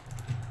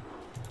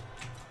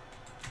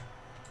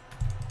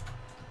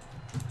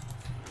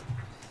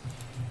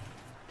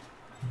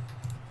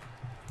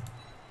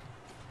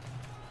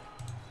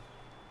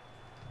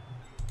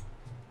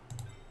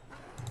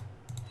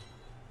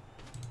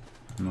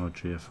 No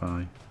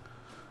GFI.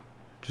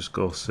 Just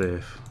go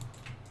safe.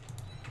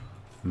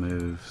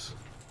 Moves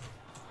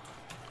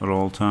at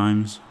all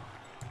times.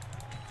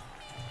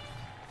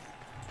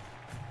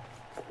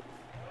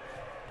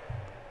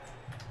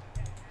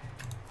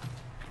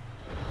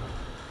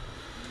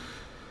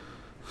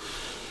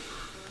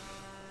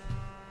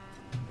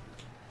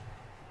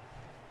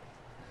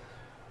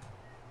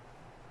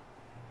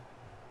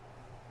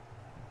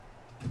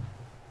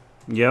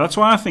 Yeah, that's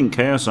why I think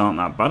Chaos aren't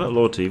that bad at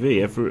low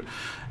TV.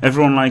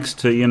 Everyone likes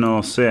to, you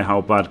know, say how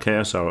bad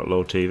Chaos are at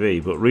low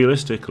TV, but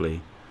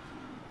realistically,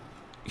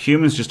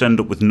 humans just end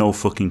up with no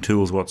fucking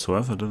tools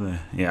whatsoever, do they?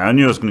 Yeah, I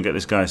knew I was going to get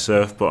this guy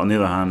surfed, but on the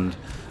other hand,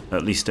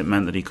 at least it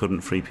meant that he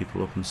couldn't free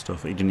people up and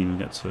stuff. He didn't even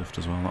get surfed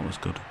as well, that was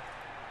good.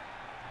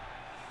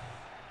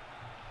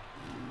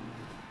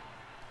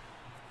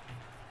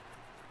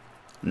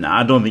 Nah,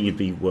 I don't think you'd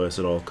be worse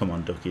at all. Come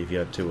on, Ducky, if you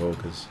had 2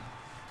 ogres.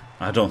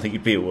 I don't think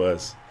you'd be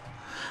worse.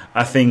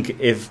 I think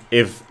if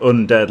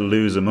undead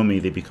lose a mummy,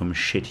 they become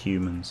shit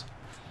humans.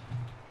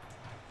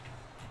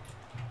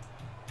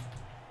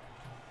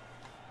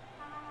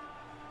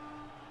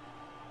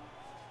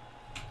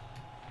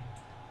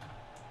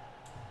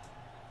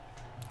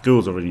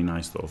 Ghouls are really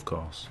nice though, of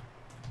course.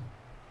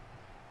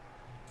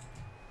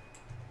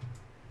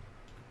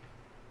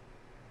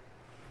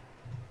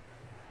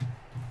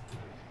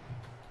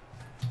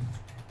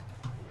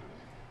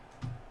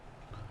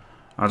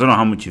 I don't know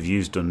how much you've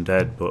used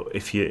undead, but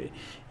if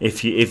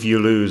you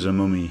lose a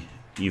mummy,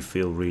 you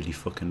feel really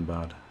fucking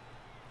bad.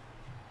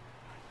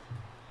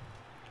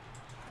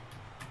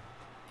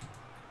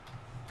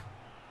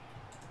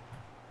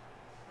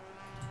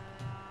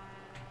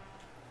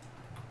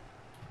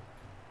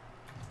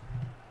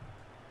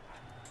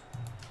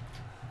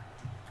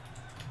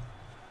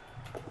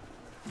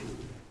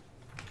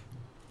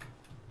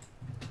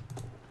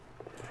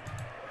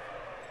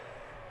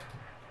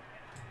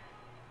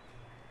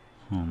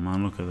 Oh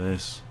man, look at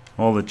this.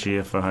 All the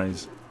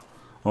GFIs.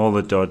 All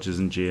the dodges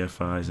and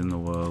GFIs in the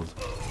world.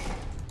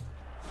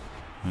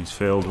 He's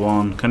failed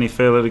one. Can he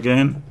fail it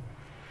again?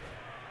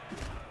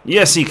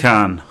 Yes, he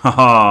can!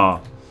 Haha!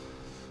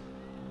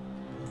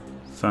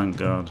 Thank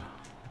God.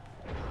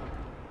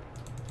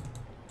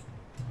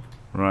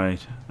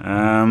 Right.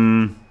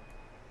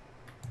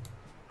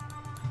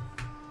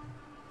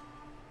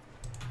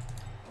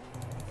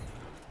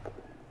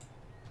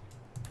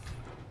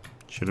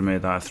 Should have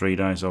made that a 3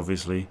 dice,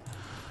 obviously.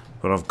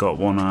 But I've got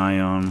one eye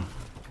on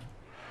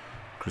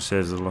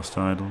Crusaders of the Lost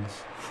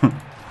Idols. Hang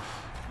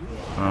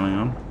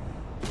on.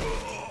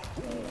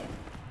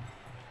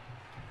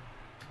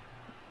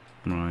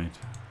 Right.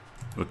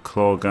 The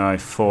claw guy,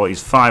 4.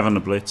 He's 5 on the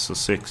blitz, so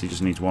 6. He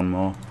just needs one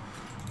more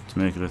to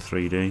make it a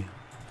 3D.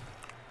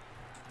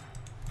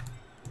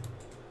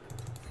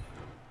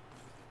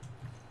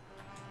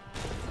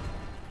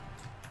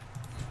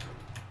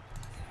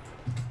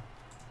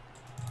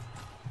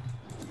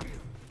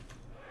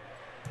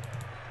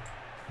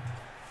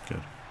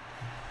 Good.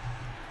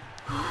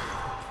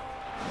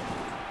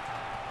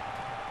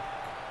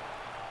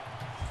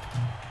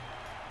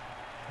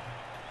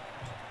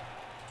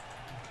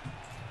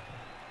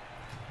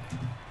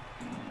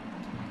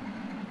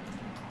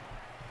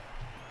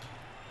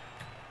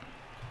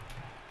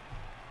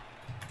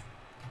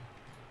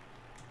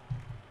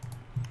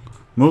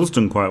 Mull's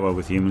done quite well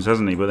with humans,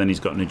 hasn't he? But then he's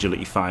got an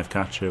agility 5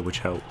 catcher, which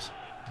helps.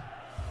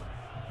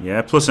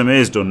 Yeah, plus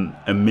MA's done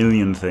a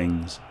million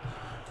things.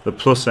 The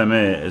plus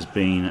MA has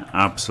been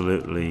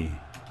absolutely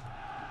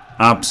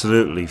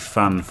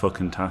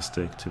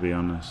fan-fucking-tastic, to be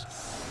honest.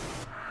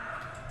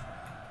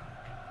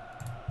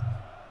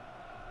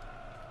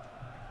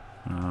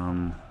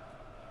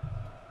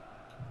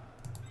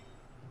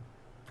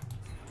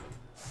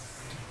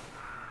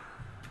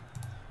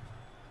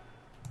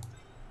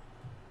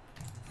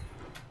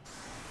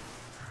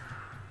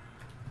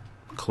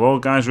 Claw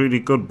guy's really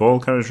good, ball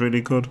carrier's really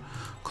good.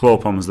 Claw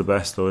pomm's the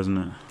best though, isn't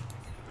it?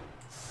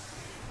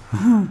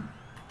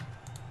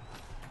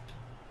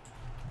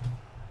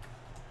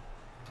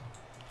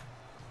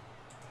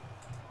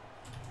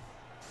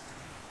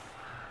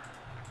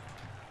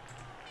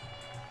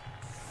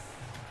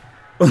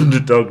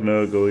 Underdog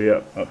Nurgle,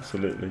 yeah,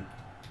 absolutely.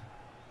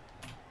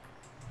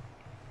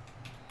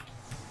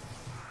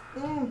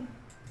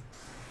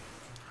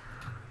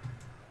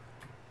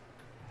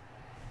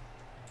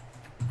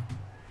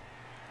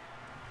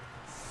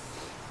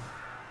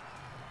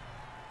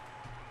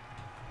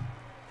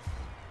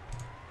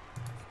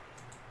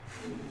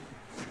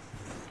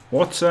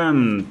 What's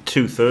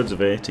 2/3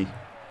 of 80?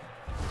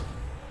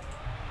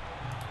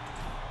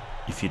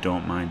 If you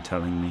don't mind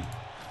telling me.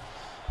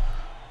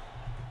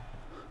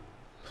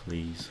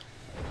 Please.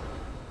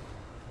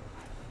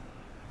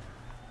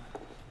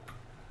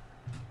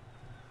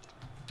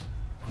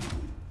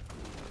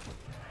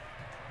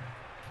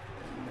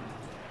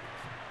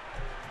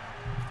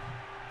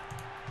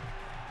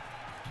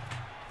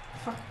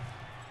 Fuck.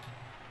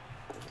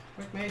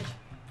 Wait, mate.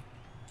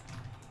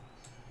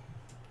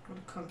 What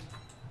a cunt.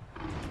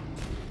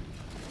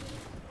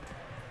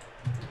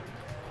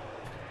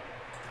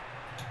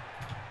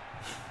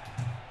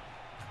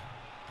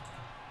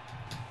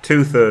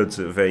 Two-thirds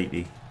of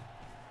 80.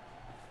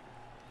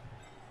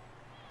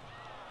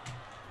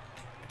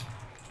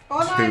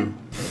 Oh, no.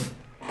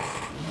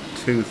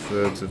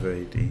 2/3 of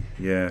 80.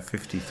 Yeah,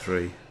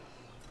 53.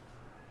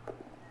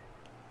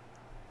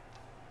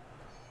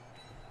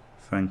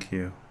 Thank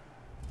you.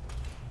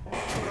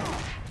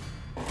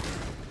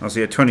 Oh,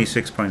 so yeah,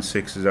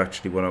 26.6 is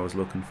actually what I was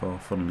looking for,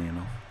 funnily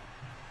enough.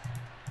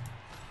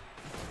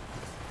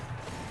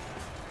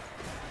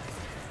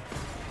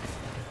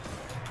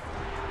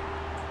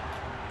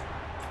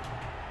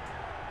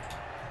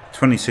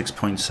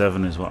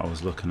 $26.7 is what I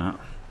was looking at.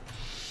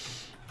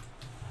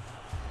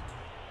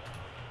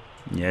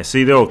 Yeah,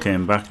 see, they all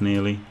came back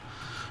nearly.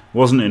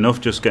 Wasn't enough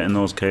just getting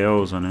those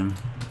KOs on him.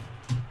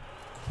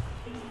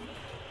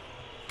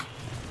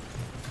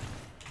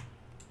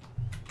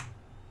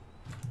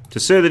 To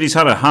say that he's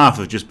had a half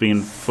of just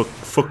being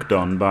fucked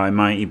on by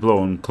Mighty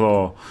Blow and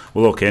Claw,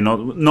 well, okay,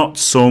 not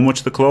so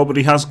much the Claw, but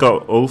he has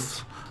got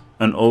Ulf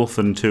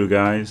and 2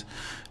 guys.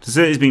 To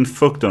say he's been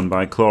fucked on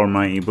by Claw and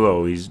Mighty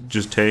Blow, he's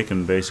just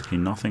taken basically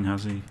nothing,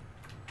 has he?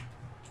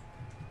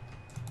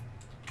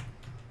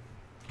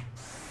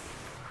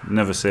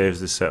 Never saves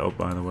this setup,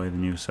 by the way, the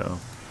new setup.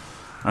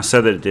 I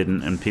said that it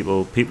didn't, and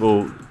people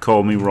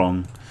called me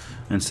wrong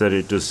and said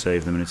it does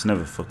save them, and it's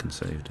never fucking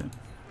saved it.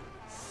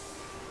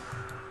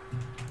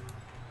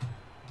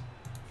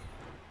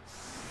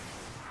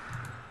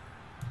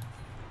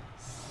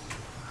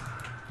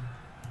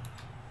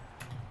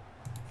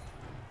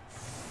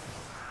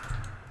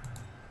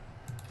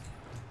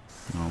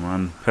 Oh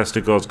man,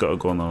 Pestigor's got to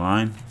go on the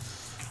line.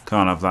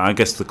 Can't have that. I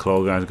guess the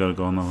Claw guy's got to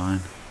go on the line.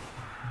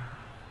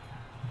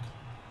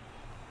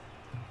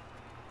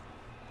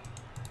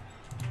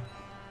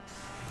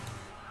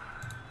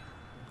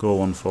 Go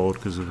one forward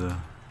because of the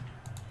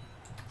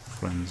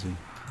frenzy.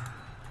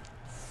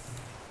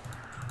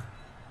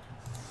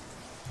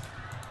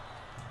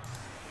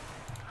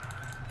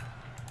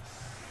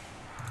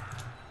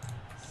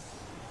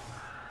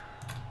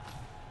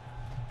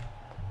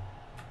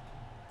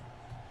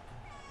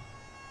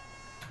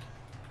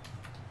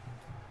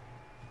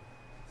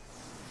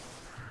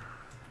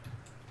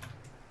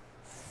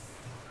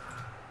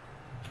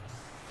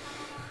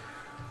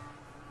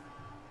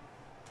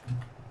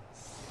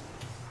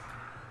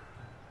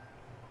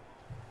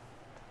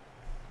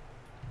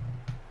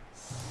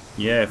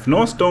 Yeah, if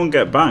Norse don't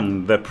get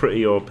banged, they're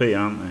pretty OP,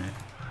 aren't they?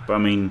 But I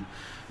mean,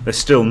 they're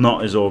still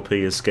not as OP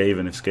as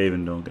Skaven if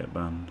Skaven don't get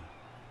banned.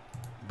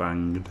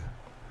 Banged.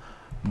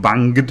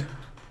 Banged.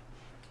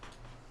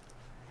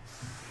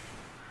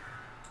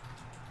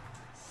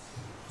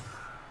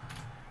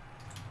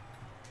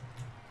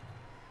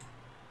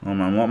 Oh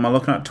man, what am I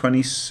looking at?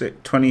 26,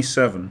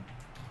 27.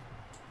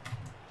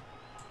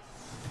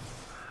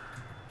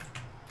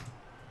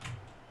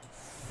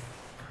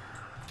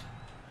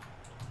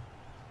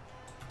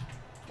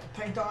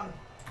 Paint on.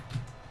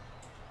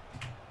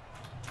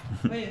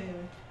 Wait.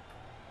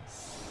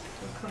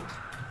 So cunt.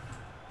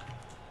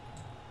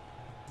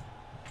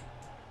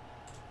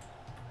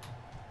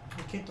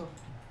 Quieto.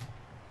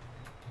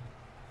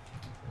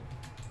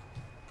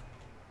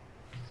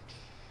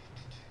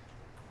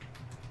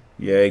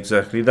 Yeah,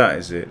 exactly. That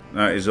is it.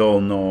 That is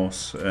all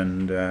Norse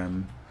and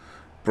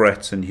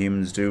Bretts and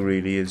humans do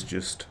really is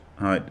just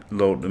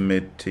low to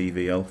mid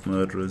TV elf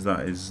murderers.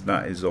 That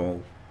is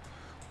all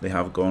they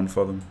have going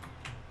for them.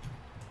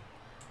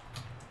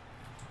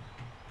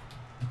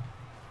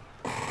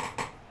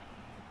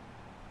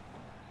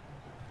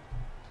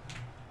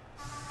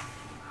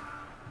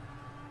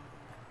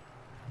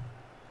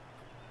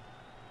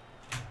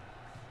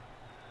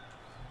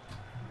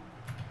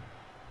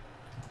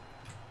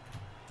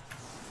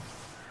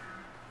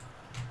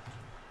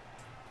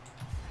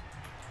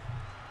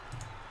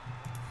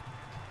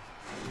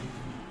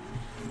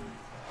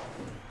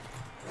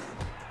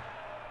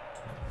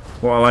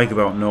 What I like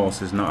about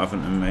Norse is not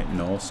having to make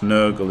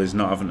Nurgle is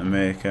not having to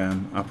make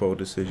Apo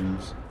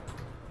decisions.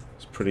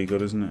 It's pretty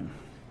good, isn't it?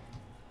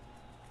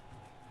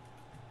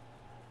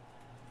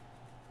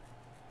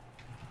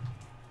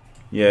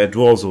 Yeah,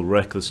 dwarves will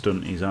wreck the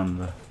stunties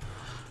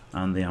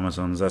and the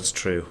Amazons. That's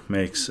true.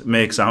 Makes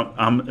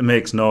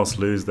Norse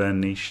lose their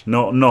niche.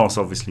 Norse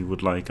obviously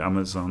would like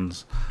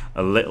Amazons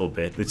a little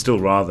bit. They'd still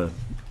rather,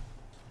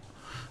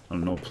 I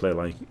don't know, play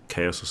like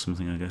Chaos or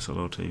something. I guess, on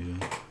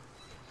TV.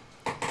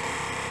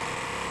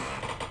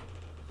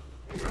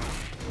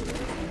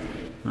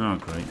 Oh,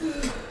 great.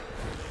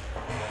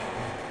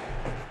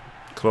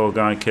 Claw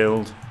guy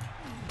killed.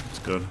 It's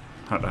good.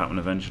 Had to happen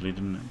eventually,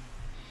 didn't it?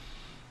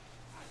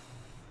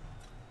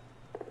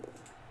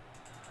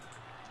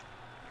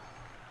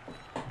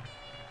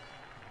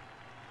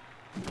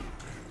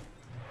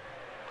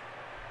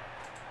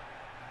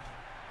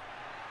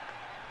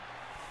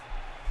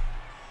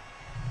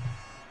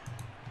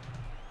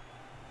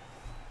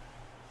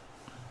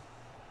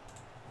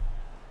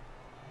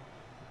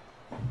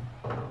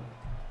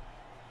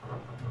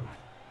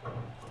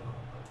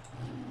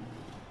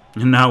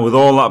 And now with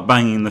all that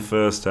banging in the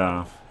first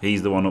half,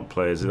 he's the one up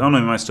players. Oh no,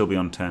 he might still be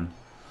on 10.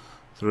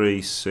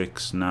 3,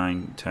 6,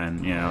 9,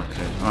 10. Yeah,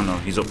 okay. Oh no,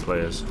 he's up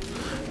players.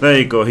 There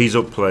you go, he's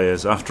up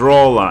players. After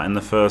all that in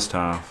the first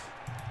half.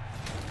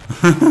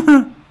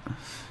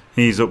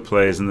 He's up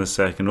players in the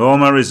second. All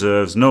my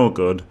reserves, no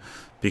good.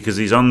 Because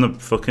he's on the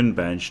fucking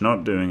bench,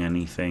 not doing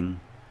anything.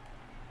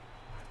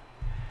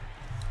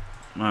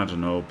 I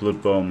don't know,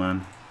 Bloodbowl,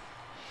 man.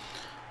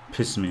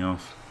 Pisses me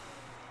off.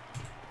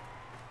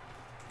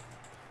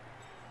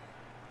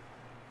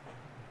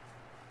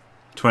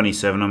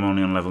 $27, I'm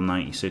only on level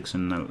 96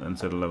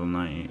 instead of level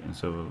 90,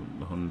 instead of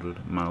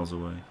 100 miles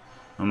away.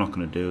 I'm not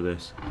going to do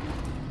this.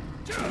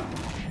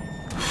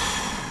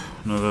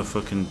 Another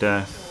fucking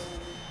death.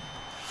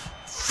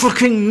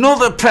 Fucking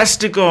another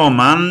Pestigore,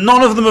 man!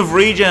 None of them have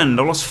regened!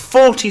 I lost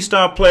 40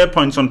 star player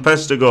points on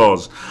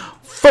Pestigores.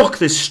 Fuck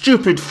this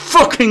stupid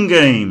fucking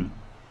game!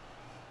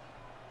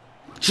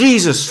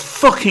 Jesus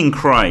fucking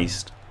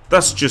Christ!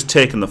 That's just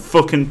taking the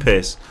fucking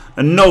piss.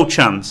 And no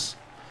chance.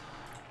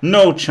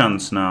 No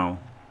chance now.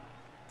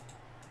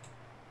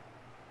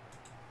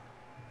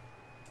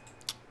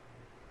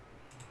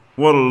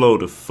 What a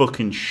load of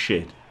fucking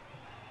shit.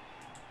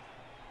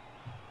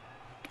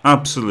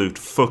 Absolute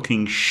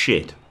fucking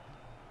shit.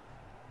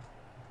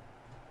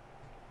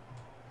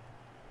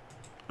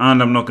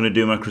 And I'm not going to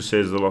do my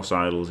Crusades of the Lost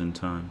Idols in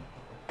time.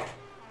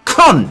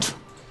 Cunt!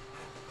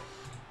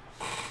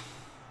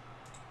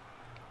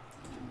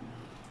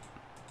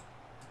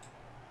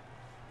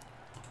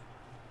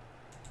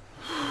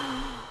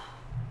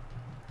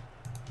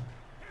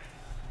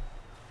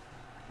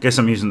 Guess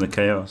I'm using the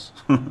Chaos.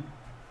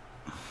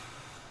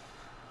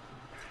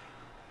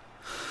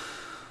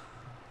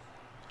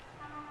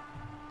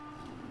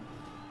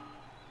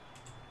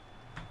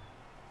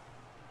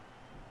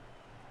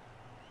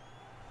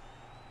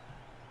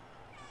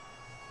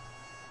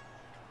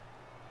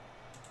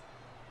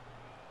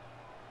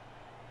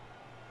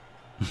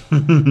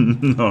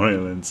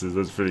 Oriel lenses,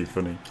 that's pretty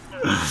funny.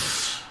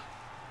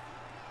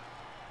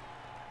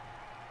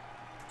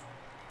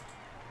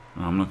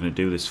 I'm not going to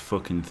do this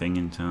fucking thing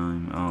in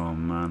time. Oh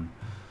man.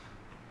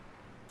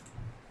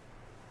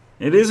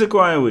 It is a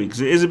quiet week,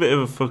 'cause it is a bit of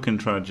a fucking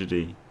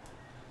tragedy.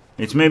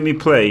 It's made me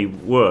play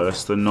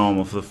worse than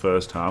normal for the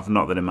first half,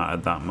 not that it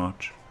mattered that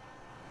much.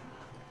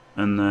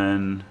 And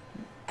then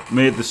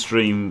made the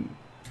stream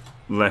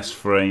less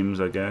frames,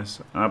 I guess.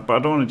 But I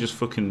don't want to just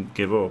fucking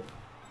give up.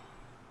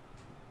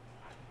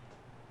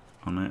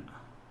 on it.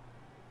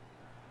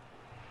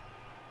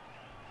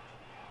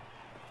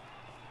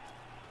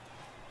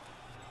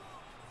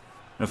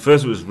 At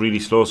first it was really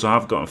slow, so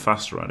I've gotten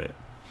faster at it.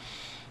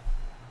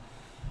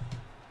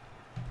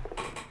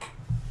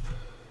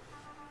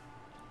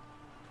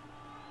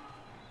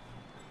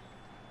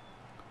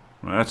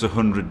 Right, that's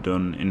 100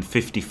 done in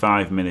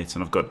 55 minutes,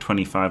 and I've got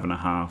 25 and a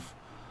half.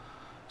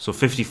 So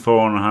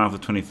 54 and a half to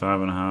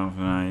 25 and a half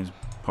is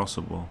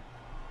possible.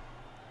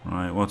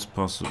 Right, what's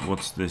possible?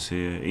 What's this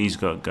here? He's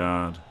got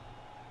guard.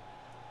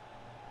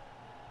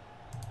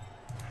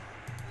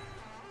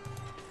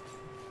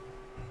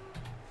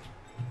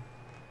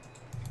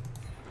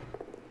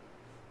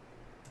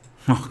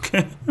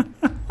 Okay.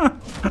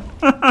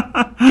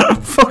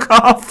 Fuck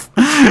off.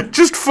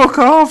 Just fuck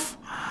off.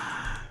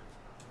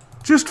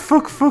 Just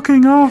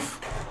fucking off.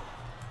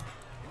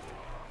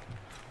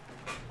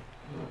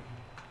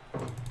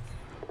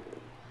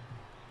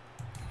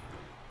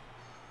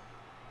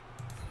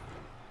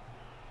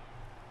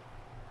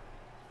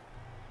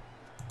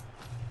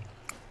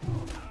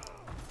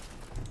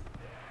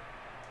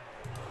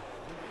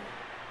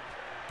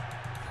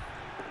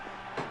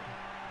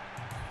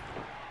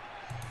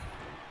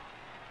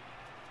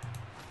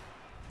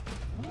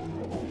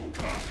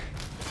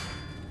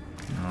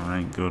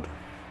 Alright, good.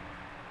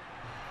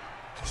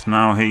 So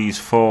now he's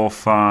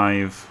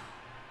 4-5.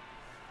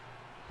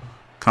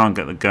 Can't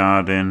get the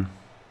guard in.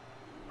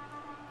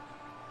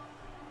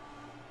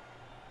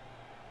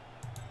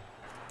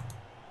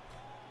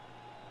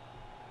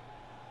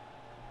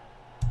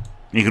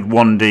 You could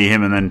 1D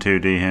him and then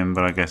 2D him,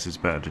 but I guess it's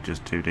better to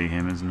just 2D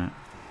him, isn't it?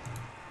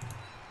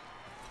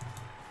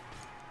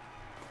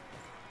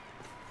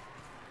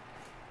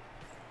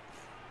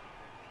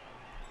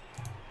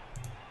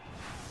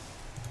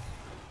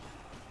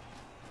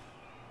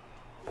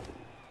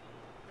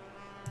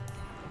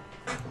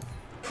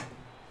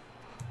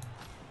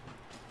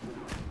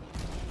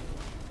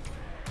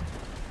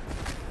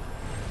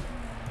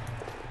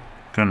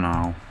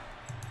 Genau.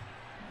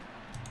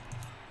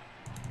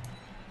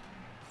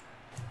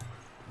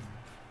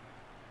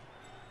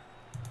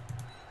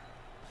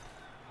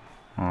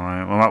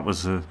 Alright, well that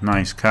was a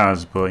nice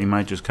Kaz, but he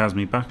might just Kaz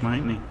me back,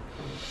 mightn't he?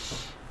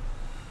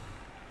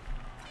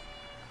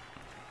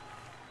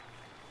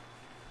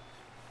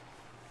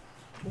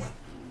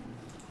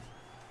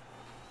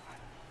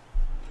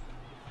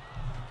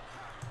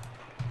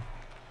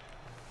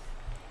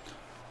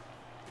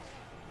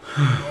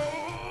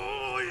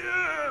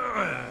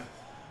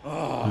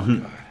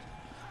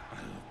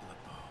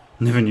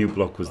 Never knew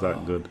block was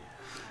that good.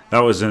 That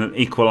was an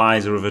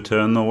equalizer of a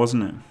turn though,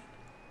 wasn't it?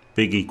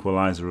 Big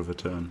equalizer of a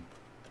turn.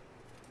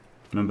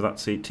 Remember that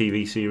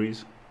TV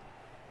series?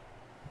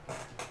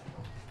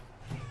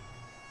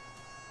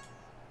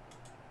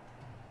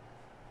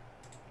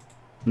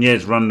 Yeah,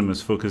 it's random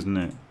as fuck, isn't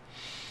it?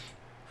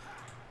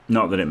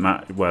 Not that it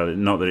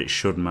not that it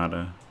should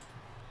matter.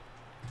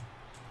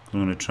 I'm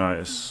gonna try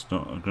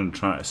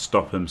to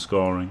stop him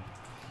scoring.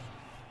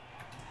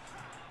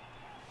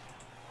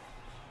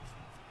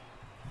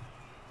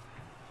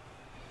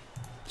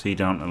 See,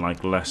 down to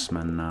like less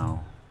men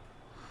now.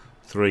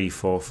 3,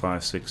 4,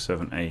 5, 6,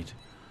 7, 8.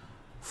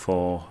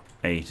 4,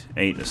 8.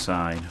 8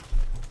 aside.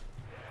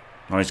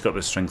 Oh, he's got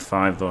the strength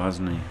 5 though,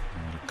 hasn't he?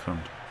 What a cunt.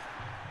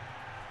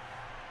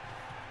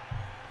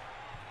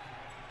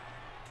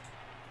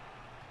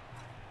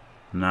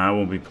 Nah, it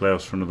won't be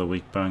playoffs for another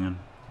week banging.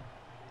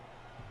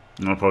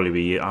 I'll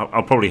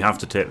probably have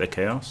to take the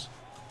chaos.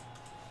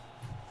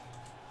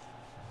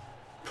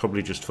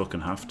 Probably just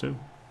fucking have to.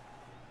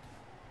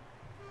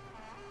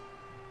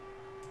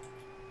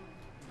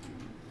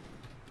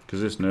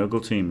 Because this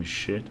Nurgle team is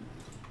shit.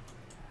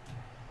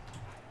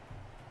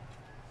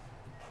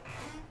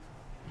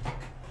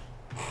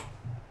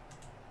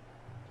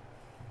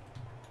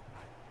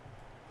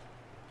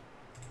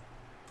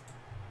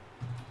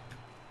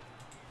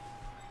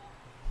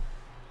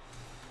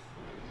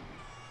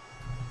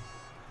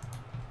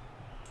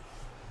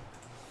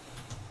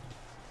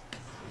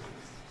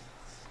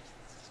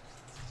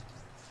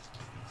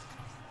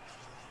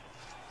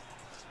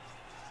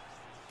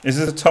 Is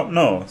this a top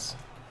Norse?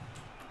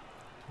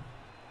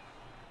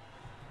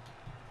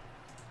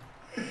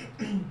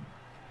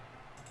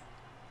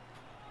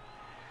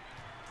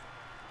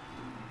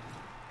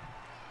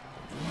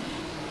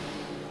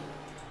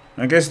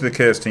 I guess the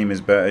Chaos team is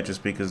better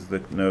just because the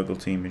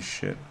Nurgle team is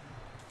shit.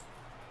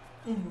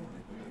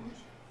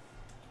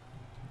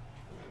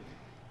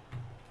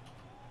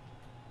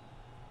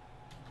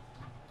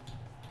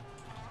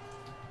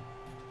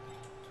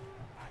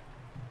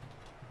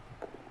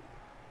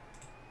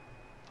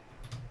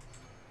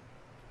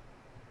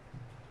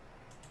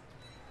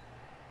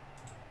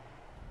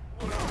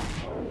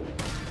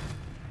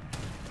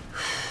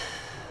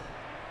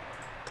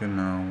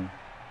 No.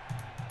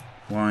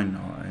 Why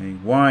not, eh?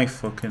 Why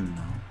fucking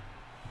no?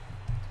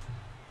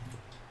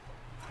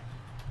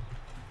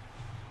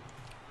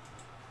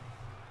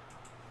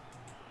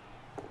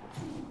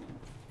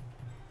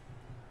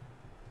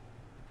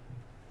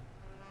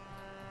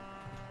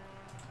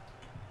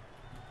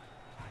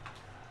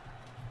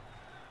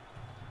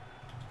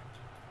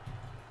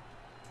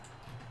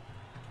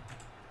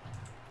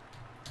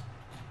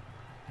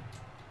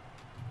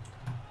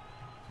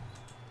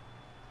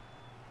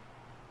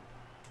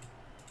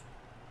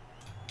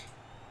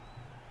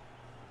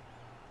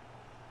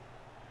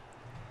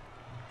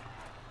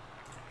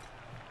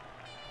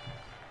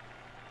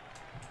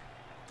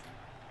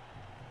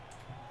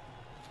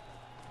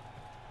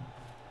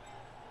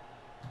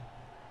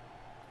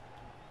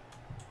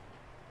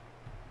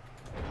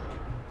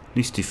 At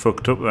least he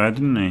fucked up there,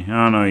 didn't he?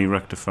 Oh no, he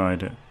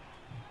rectified it.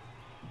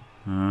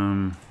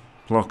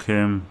 Block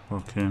him,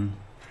 block him.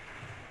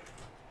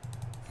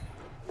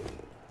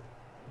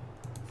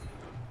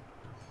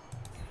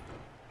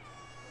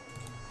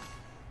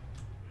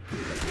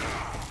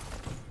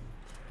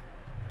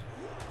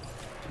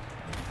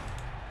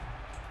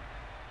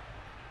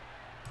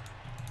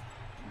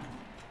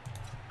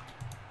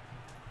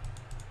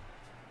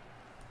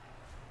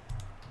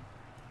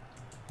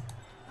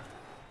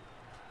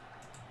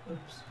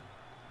 Oops.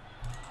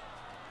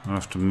 I'll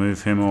have to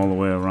move him all the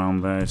way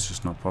around there, it's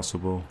just not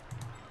possible.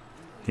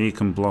 He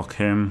can block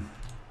him.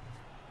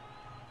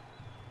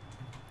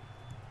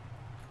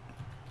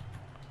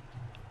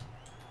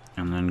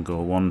 And then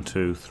go 1,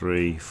 2,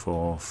 3,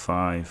 4,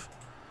 5,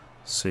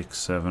 6,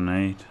 7,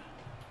 8.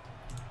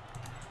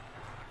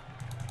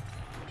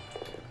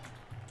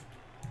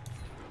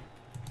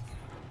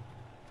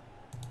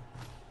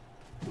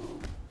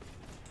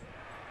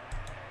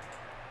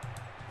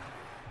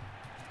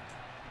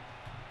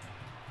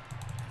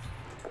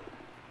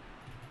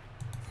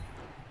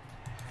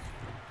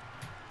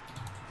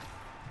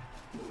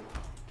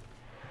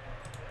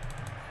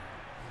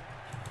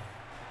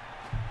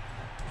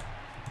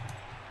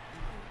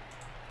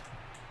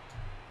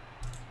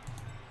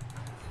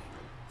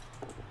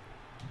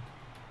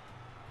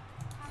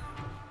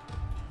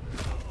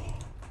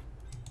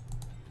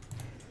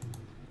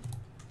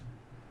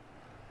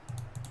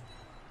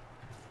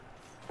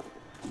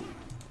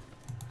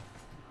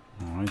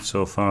 Alright,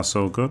 so far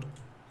so good.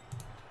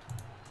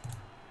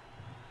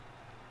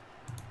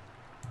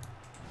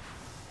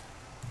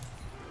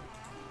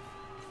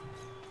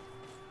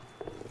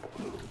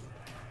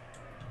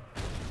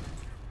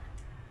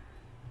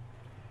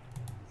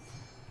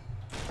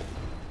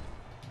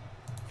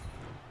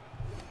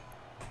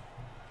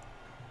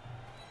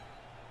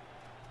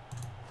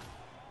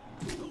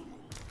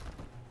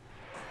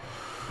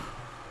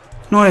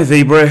 No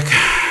AV break.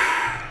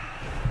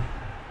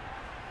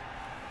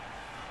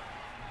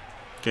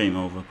 Game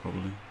over,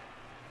 probably.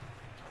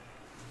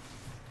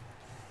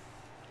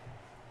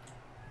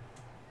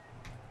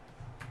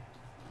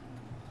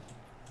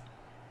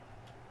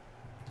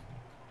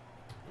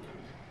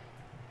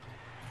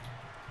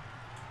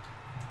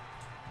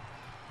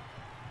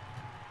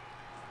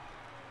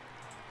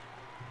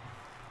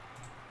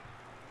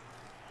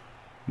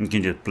 You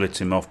can just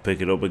blitz him off, pick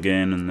it up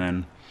again, and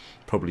then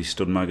probably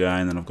stud my guy,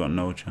 and then I've got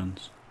no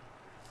chance.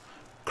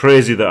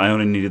 Crazy that I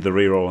only needed the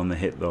reroll on the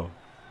hit, though.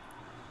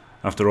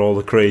 After all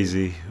the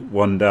crazy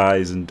one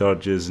dies and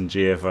dodges and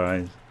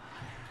GFIs,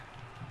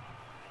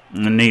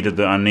 I needed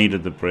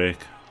the break,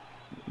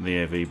 the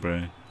AV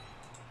break.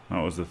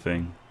 That was the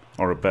thing,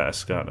 or a better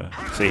scatter.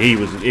 See,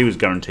 he was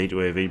guaranteed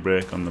to AV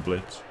break on the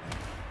blitz.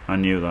 I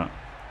knew that.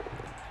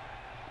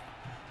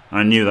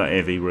 I knew that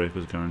AV break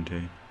was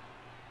guaranteed.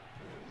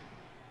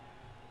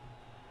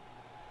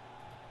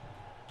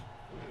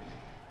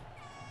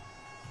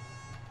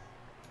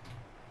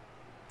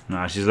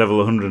 Nah, she's level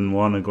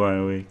 101,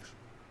 Aguirre Weeks.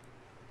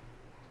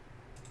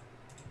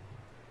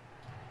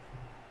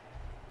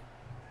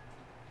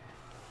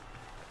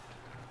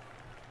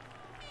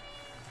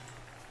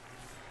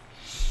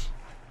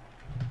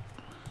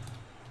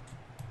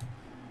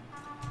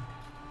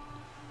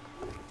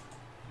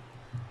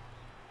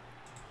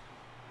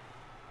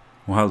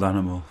 Wild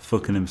animal,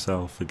 fucking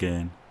himself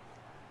again.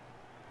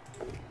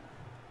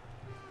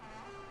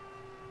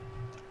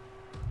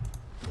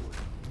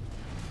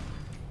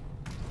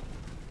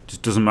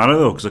 Just doesn't matter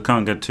though, because I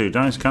can't get 2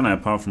 dice, can I?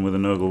 Apart from with a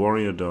Nurgle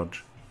warrior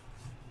dodge.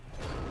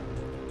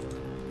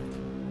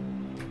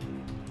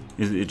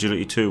 Is it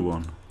agility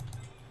 2-1?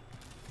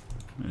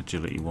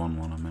 Agility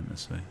 1-1, I meant to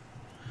say.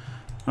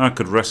 I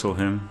could wrestle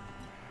him.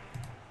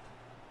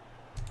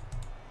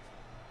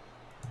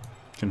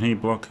 Can he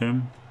block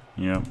him?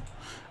 Yep.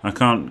 I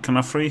can't. Can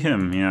I free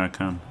him? Yeah, I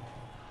can.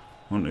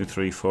 1, 2,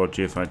 3, 4,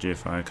 GFI,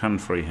 GFI. I can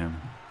free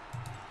him.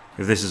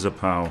 If this is a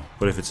POW.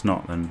 But if it's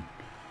not, then...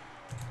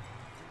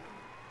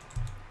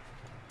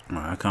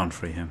 I can't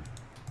free him.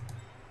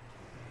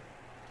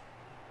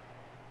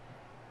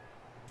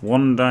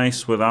 1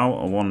 dice without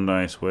or 1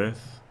 dice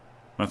with?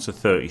 That's a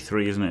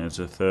 33, isn't it? It's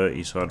a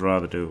 30, so I'd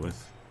rather do it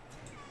with...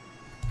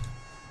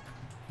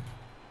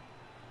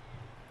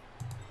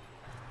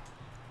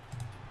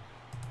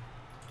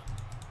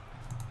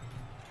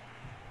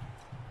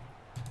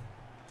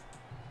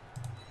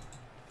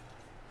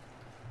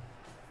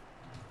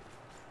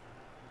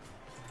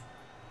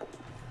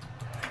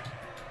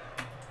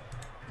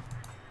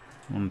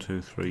 One,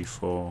 2, 3,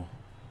 4,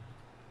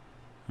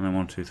 and then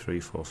 1, 2, 3,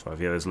 4,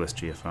 5. Yeah, there's less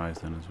GFIs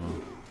then as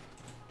well.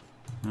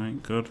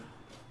 Right, good.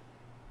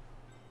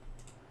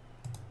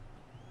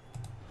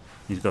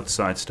 He's got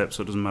sidestep,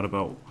 so it doesn't matter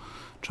about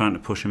trying to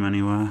push him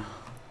anywhere.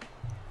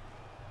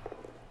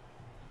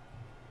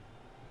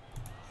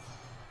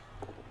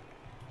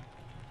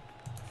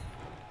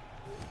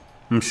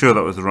 I'm sure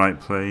that was the right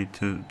play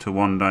to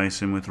 1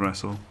 dice in with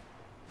wrestle.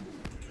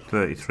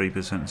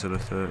 33% instead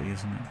of 30,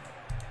 isn't it?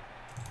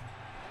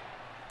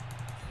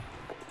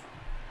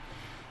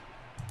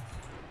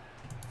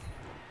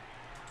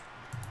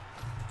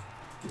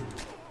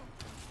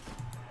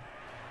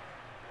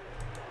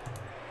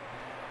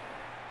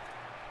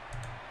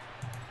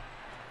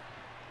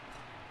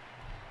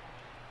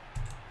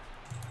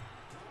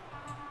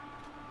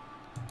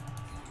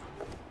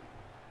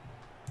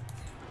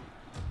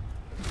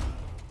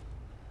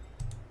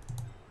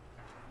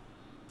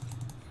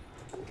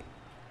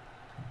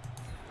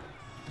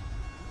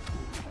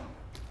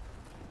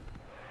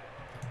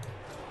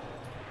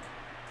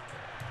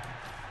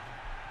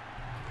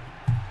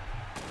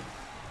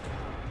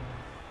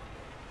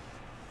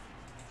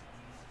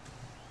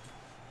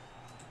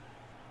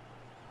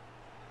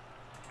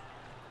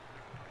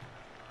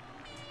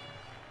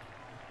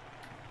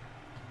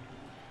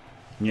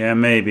 Yeah,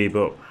 maybe,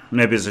 but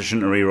maybe I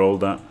shouldn't have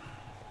re-rolled that.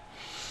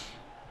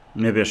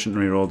 Maybe I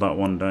shouldn't re-roll that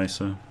one dice,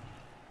 so.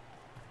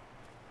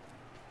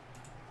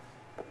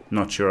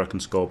 Not sure I can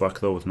score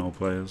back though with no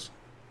players.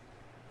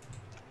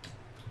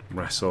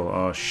 Wrestle,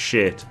 oh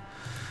shit.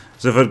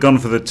 So if I'd gone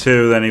for the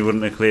 2, then he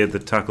wouldn't have cleared the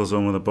tackle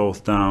zone with them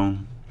both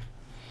down.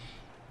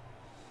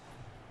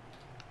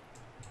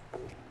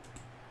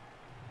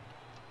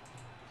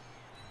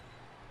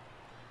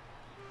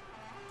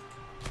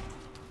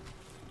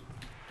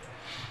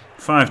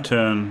 Five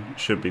turn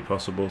should be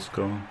possible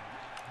score.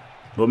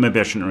 But maybe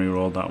I shouldn't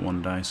re-roll that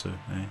one dice, so,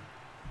 eh?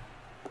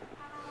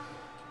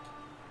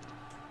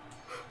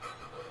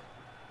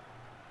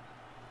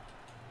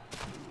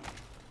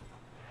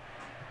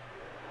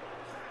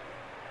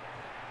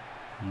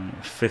 Right,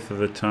 a fifth of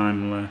the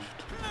time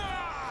left.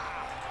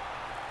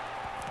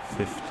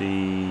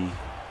 50...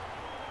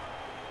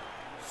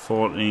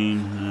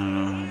 14...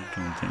 No, I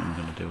don't think I'm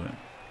going to do it.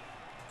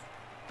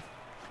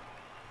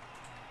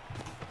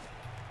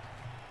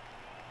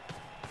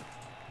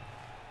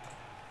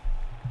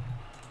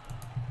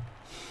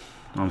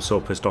 I'm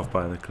so pissed off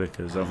by the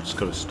clickers. I've just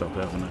got to stop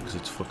it, haven't I? Because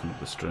it's fucking up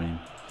the stream.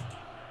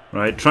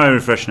 Right, try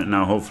refreshing it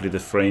now. Hopefully the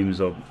frames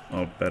are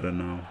better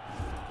now.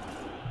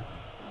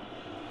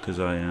 Because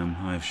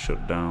I've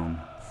shut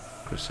down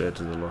Crusade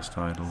to the Lost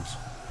Idols.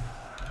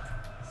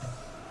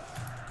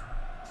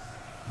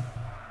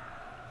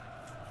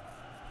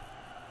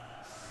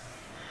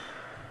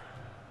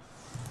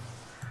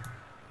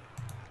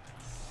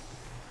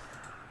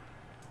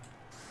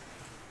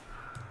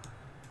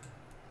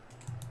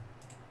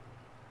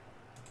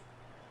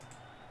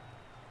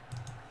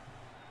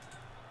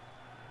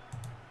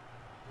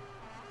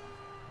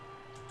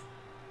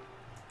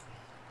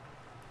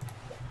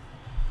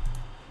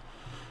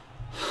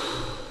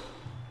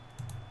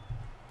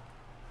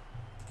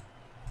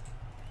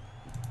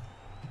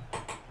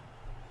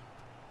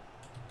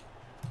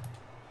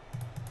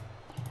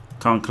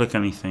 Can't click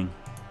anything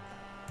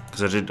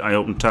because I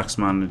opened Tax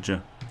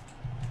Manager,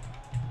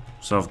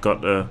 so I've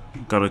got to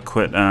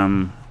quit.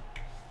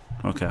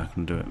 Okay, I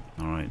can do it.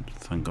 All right,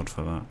 thank God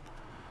for that.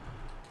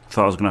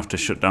 Thought I was gonna have to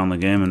shut down the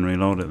game and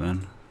reload it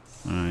then.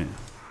 All right.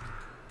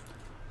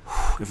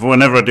 If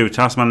whenever I do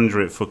Task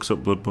Manager, it fucks up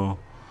Bloodbowl.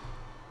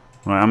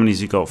 Right, how many's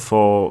he got?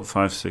 4,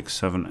 5, 6,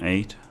 7,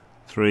 8.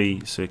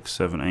 3, 6,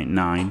 7, 8,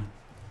 9.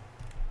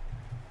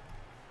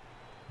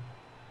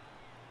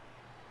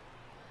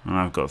 And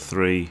I've got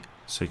 3,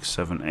 6,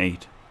 7,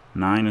 8,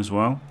 9 as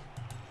well.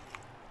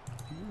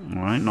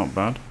 Alright, not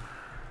bad.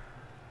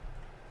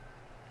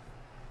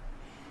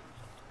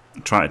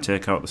 Try to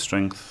take out the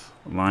strength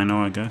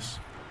lino, I guess.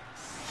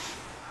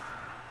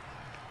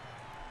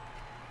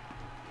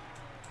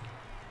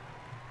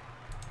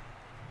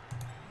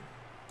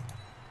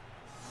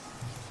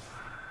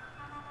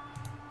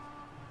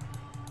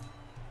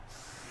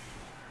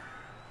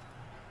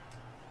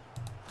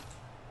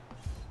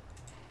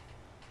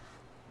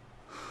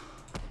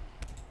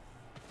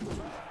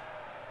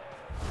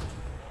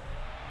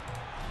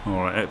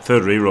 Alright,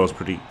 third reroll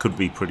could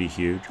be pretty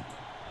huge.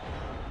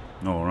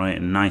 Alright, a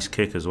nice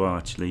kick as well,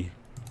 actually.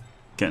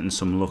 Getting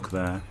some luck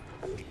there.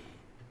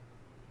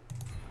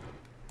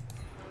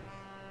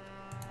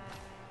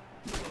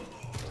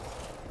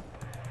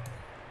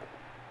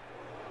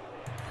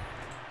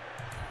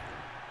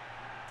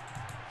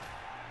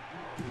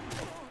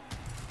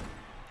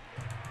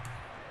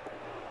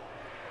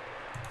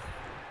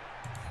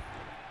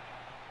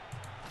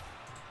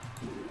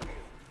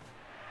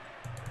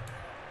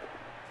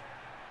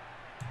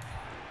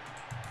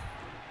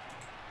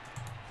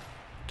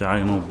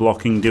 Diagonal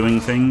blocking doing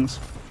things.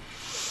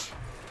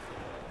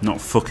 Not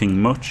fucking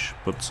much,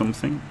 but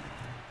something.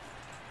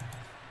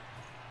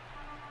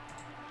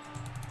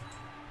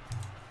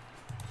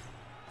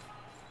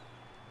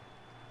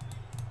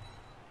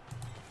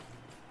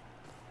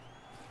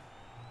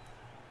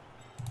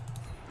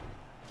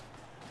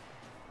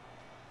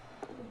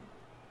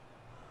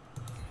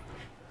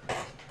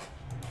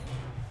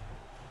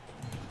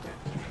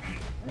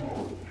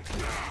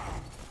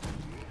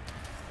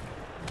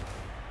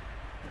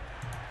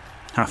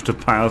 Have to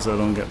pile so I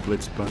don't get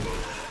blitzed back.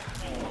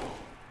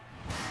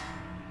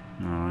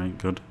 Alright,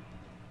 good.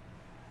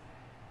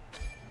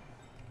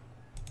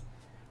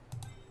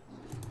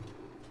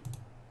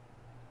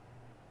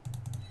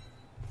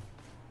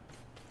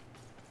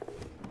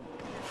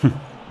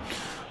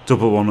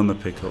 Double one on the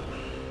pickup.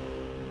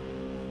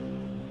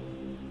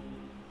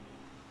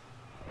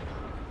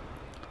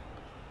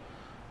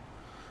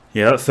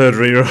 Yeah, that third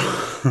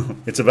reroll.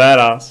 It's a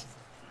badass.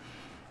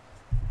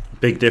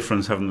 Big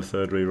difference having the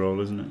third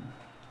reroll, isn't it?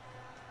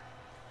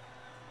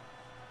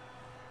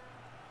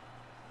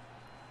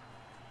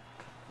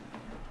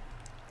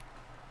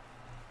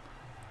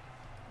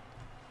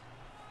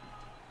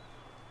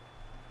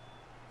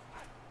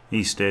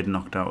 He stayed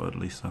knocked out, at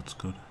least that's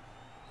good.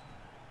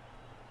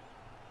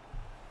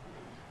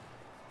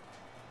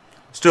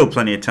 Still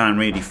plenty of time,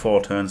 really.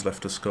 4 turns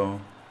left to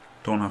score.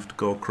 Don't have to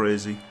go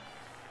crazy.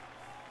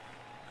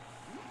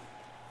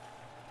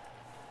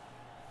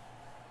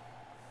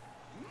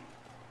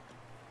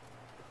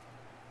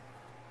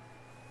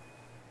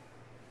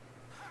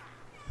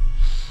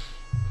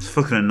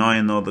 fucking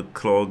annoying though that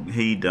Clog,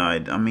 he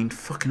died. I mean,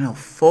 fucking hell,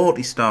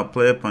 40 star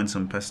player points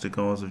on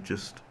Pestigors have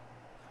just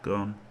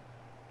gone.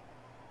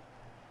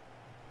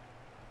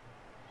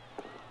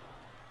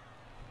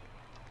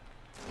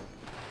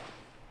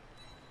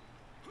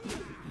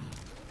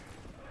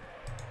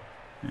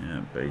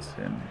 Yeah, base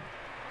him.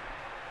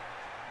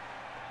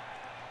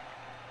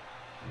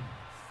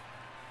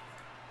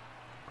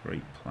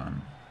 Great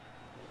plan.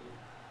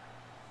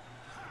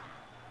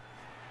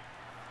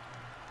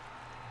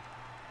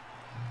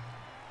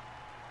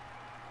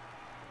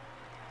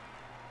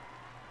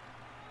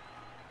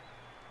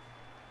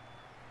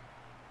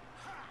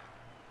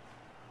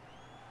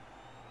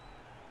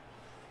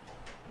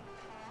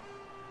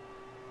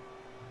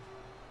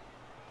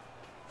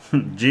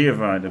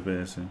 Geovida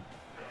basing.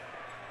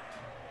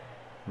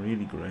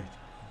 Really great.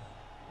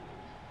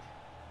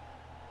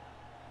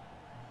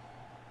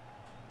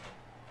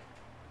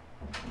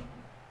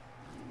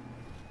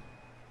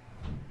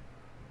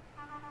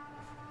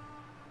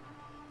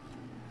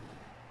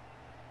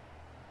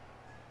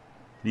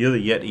 The other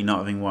Yeti not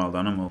having wild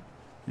animal.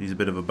 He's a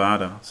bit of a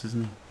badass,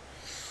 isn't he?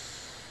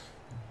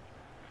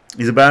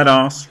 He's a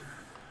badass.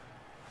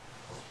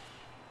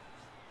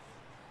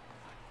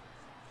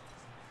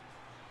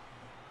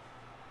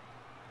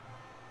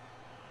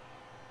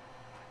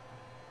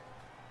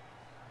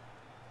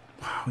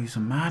 Wow, he's a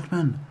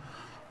madman.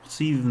 What's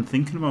he even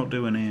thinking about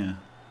doing here?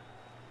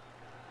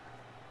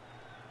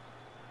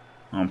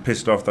 I'm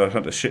pissed off that I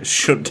had to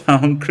shut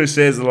down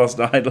Crusades of the Lost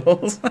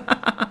Idols.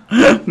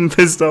 I'm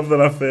pissed off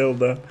that I failed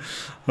that.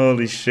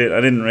 Holy shit,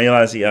 I didn't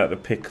realise he had to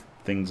pick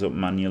things up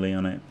manually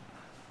on it.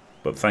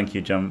 But thank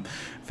you,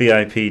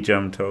 VIP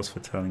Jam Toast, for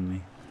telling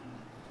me.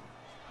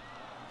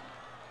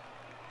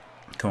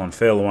 Come on,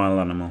 fail the wild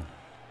animal.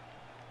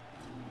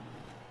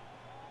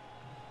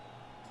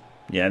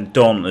 Yeah,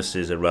 Dauntless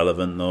is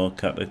irrelevant though,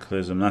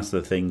 Cataclysm. That's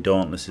the thing,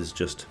 Dauntless is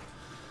just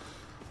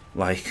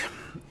like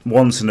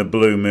once in a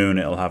blue moon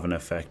it'll have an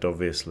effect,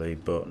 obviously,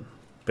 but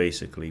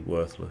basically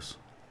worthless.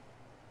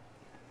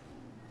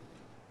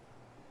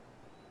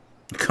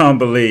 I can't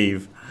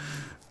believe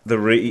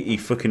he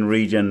fucking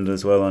regened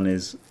as well on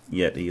his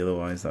Yeti,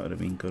 otherwise that would have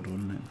been good,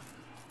 wouldn't it?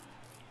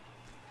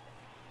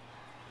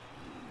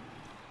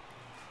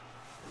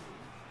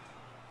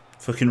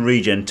 Fucking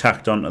regen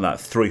tacked onto that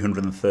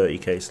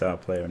 330k star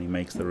player and he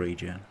makes the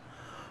regen.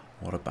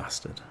 What a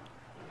bastard.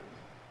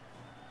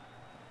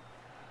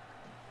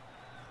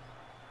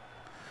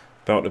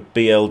 About to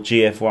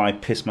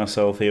BLGFY piss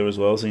myself here as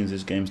well, since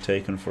this game's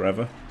taken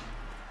forever.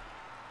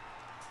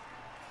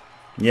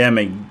 Yeah,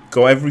 mate,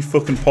 go every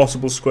fucking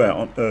possible square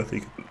on Earth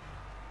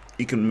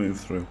he can move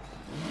through.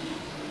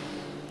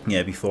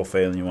 Yeah, before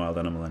failing your wild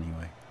animal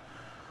anyway.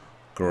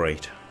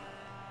 Great.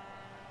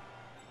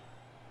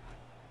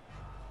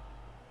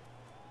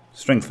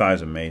 Strength 5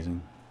 is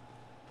amazing.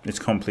 It's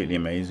completely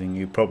amazing.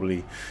 You'd have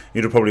probably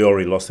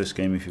already lost this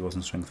game if he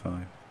wasn't Strength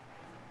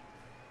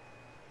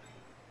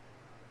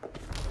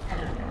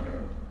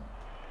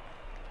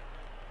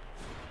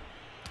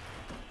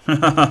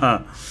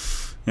 5.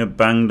 You're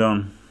banged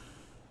on.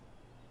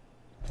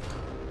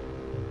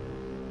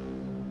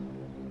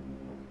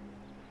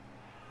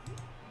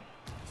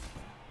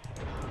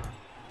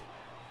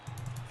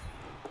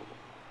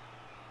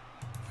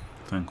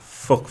 Thank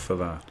fuck for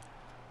that.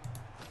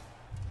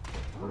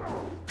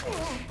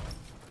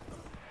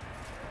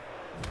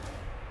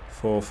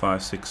 Four,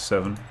 5, 6,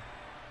 7.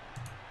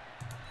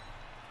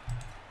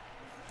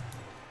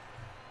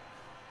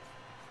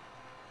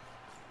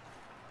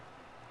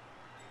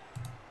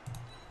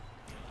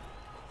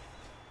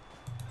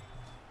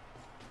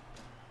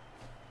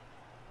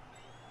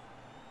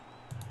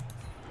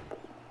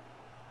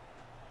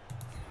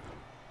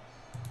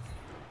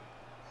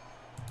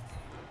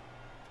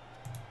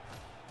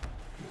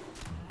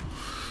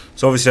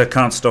 So obviously I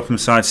can't stop him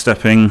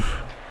sidestepping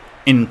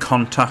in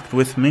contact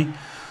with me,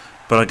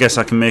 but I guess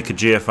I can make a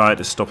GFI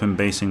to stop him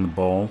basing the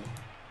ball.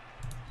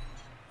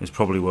 It's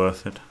probably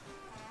worth it.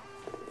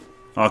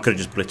 Oh, I could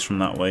have just blitzed from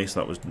that way, so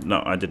that was...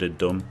 No, I did it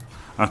dumb.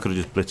 I could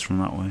have just blitzed from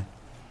that way.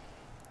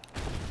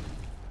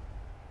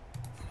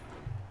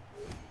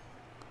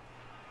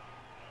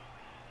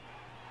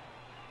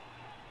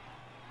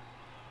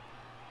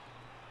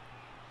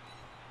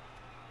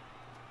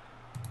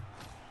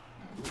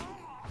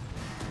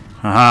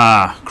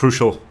 Haha!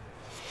 Crucial.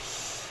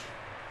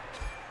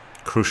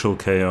 Crucial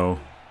KO.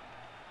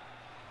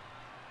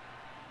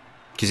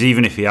 Because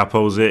even if he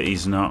apples it,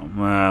 he's not...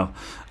 Well,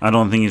 I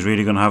don't think he's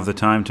really going to have the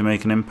time to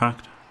make an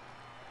impact.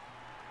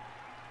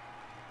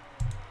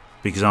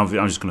 Because I'm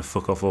just going to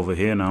fuck off over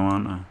here now,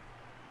 aren't I?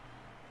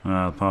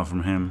 Well, apart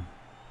from him.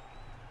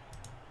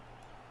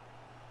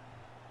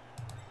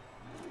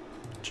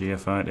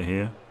 GFI to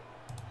here.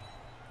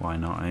 Why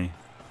not, eh?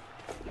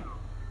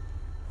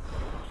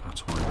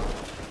 That's why.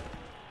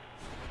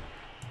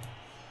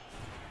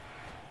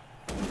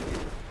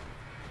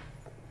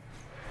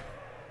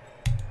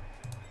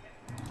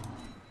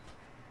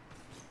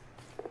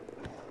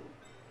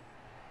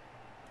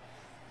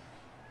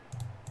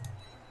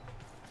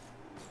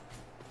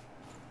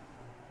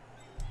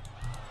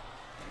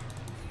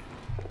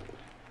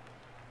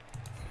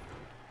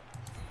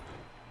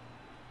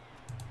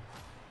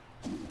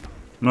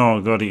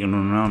 No, God, he can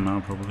run around now,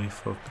 probably.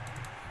 Fuck.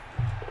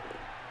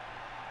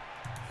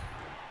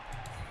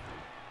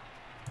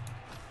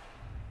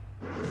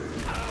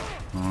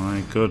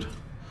 Alright, good.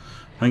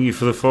 Thank you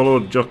for the follow,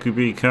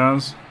 Jokubi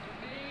Cars.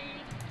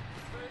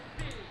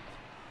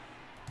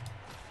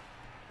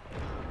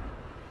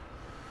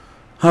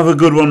 Have a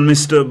good one,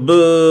 Mr.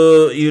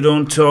 Buh. You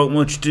don't talk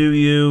much, do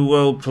you?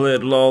 Well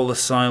played, lol. The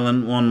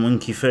silent one.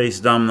 Winky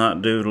face. Damn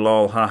that dude,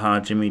 lol.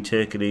 Haha, Jimmy,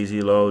 take it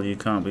easy, lol. You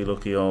can't be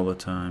lucky all the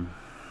time.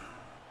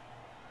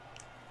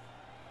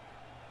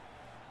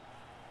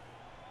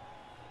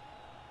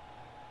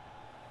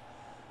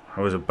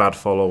 That was a bad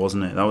follow,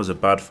 wasn't it? That was a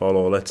bad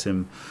follow. Lets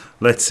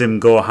him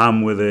go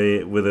ham with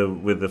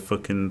a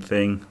fucking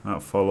thing.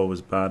 That follow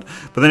was bad.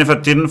 But then if I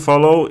didn't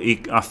follow,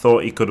 I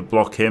thought he could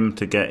block him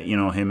to get, you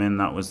know, him in.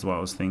 That was what I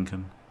was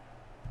thinking.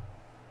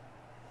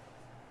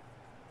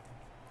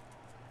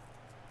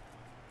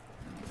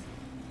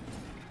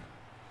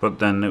 But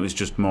then it was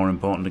just more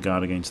important to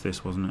guard against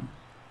this, wasn't it?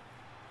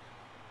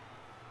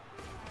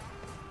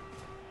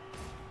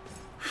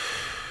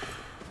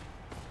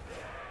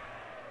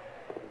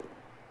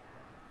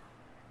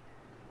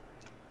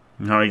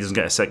 No, he doesn't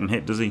get a second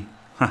hit, does he?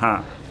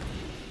 Haha.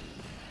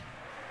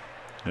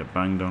 Get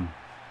banged on.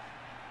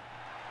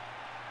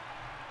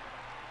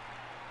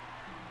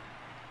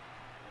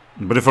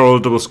 But if I roll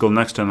a double skull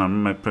next turn, I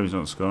might probably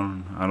not score.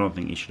 I don't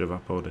think he should have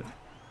uploaded it.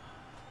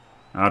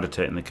 I'd have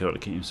taken the kill to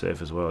keep him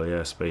safe as well.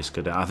 Yeah, Space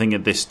Cadet. I think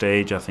at this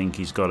stage, I think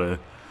he's got to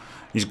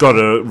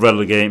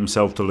relegate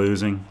himself to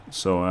losing.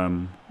 So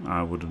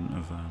I wouldn't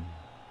have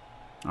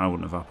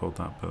uploaded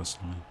that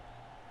personally.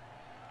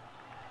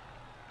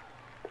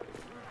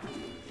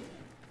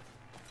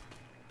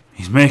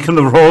 He's making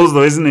the rolls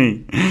though, isn't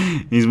he?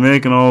 He's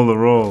making all the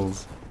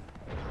rolls.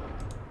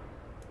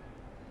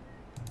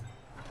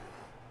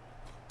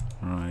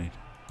 Right.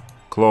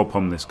 Claw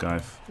palm this guy.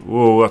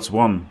 Whoa, that's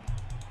one.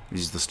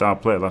 He's the star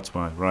player, that's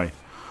why. Right.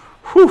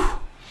 Whew.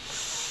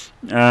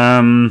 What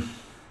am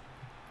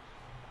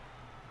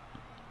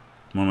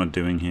I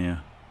doing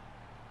here?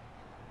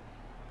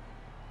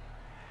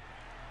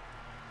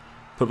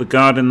 Put the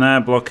guard in there,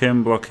 block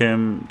him,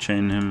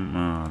 chain him. Oh,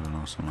 I don't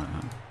know, something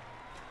like that.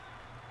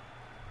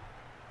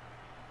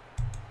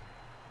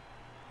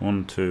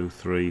 1, 2,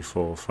 3,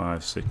 4,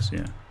 5, 6,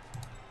 yeah.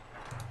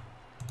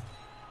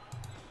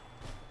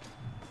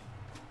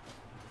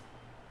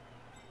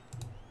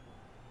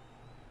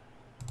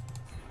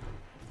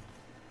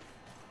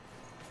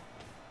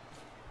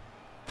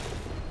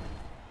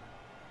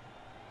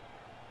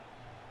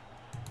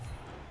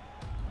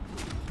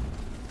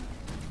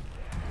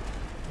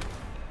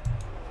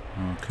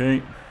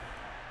 Okay.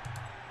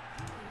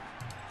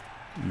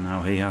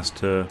 Now he has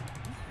to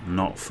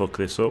not fuck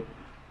this up.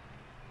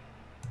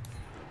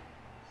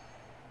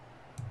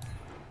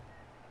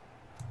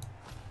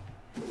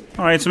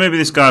 Alright, so maybe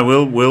this guy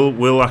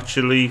will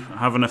actually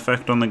have an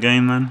effect on the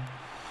game then.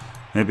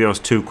 Maybe I was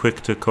too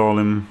quick to call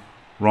him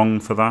wrong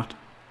for that.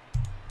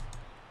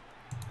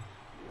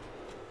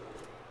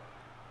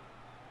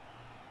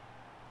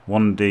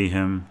 One D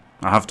him.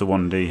 I have to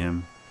 1D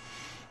him.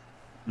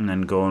 And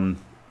then go and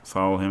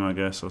foul him, I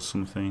guess, or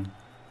something.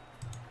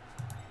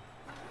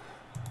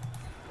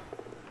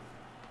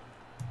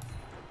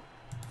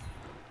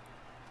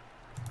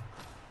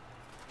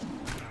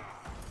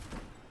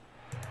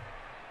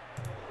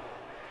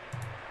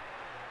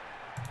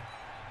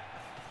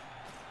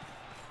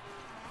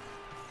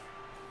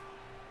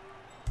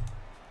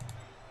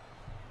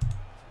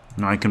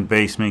 Now he can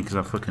base me because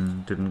I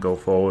fucking didn't go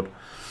forward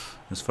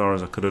as far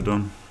as I could have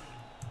done.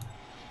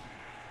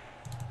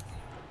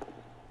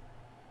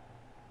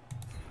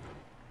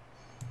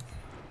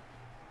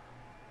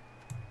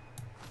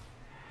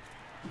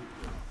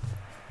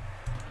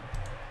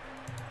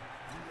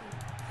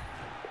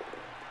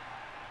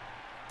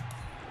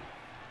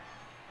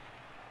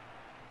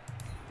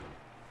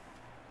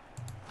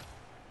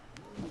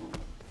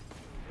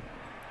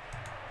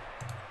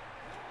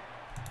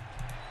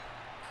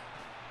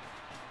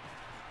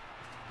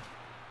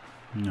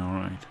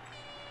 Alright.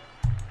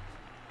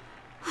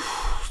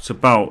 It's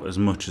about as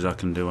much as I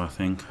can do, I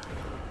think.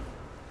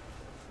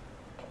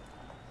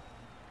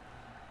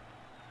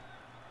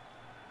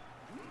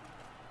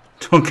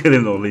 Don't kill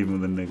him though, leave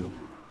him with a niggle.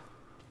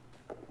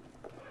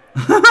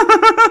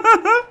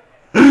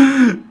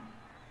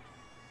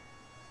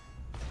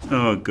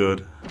 Oh,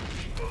 good.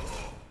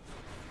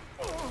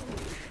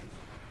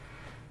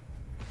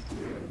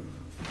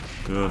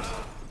 Good.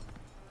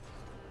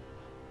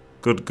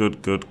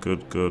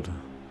 Good.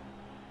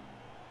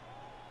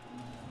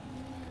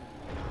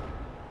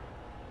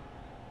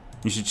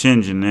 You should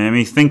change your name.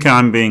 You think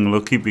I'm being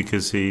lucky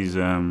because he's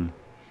not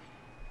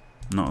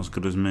as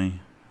good as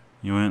me.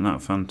 You ain't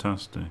that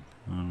fantastic.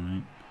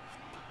 Alright.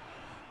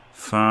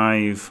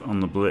 5 on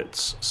the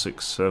blitz,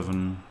 6,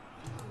 7.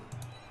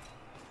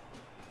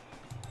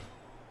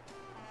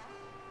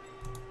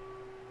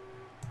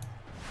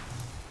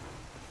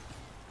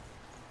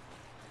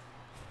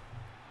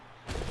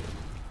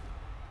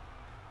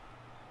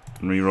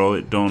 Reroll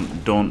it,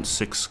 don't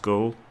 6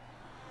 skull.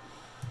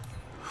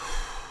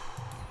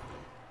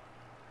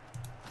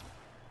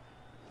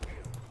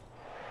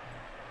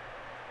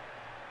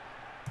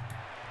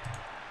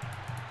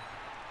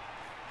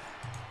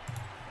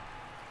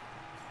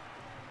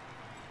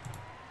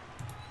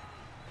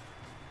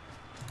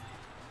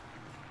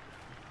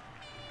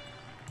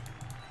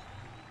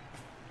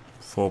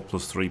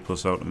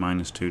 4+3+ out to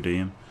 -2D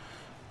him.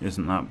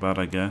 Isn't that bad,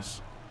 I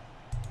guess.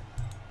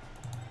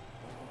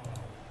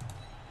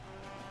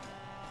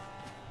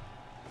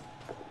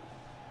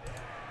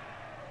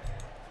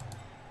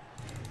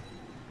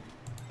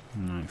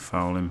 Right,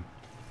 foul him.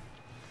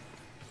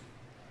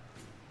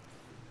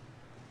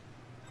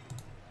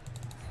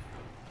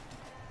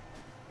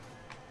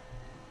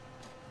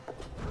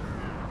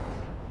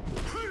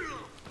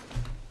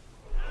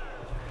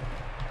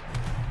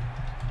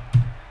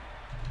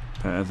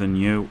 Better than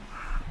you.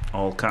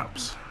 All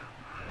caps.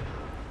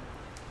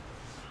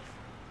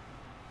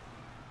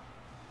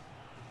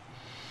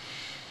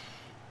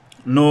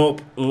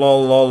 Nope.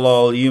 Lol lol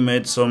lol. You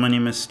made so many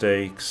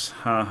mistakes.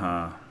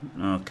 Haha.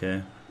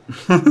 Okay.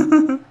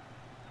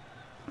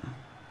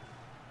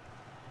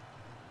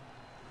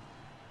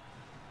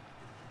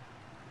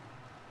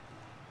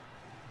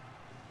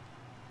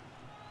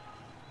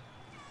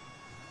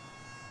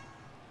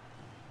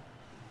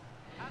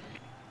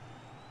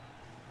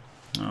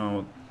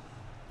 Oh.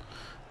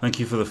 Thank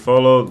you for the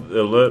follow.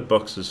 The alert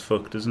box is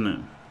fucked, isn't it?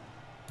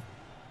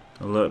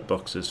 Alert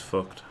box is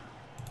fucked.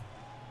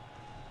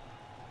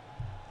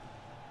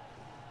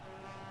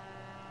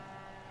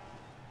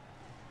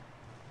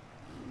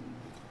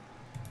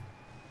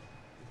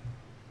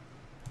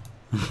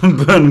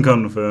 Burn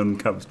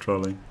confirmed, caps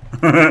trolley.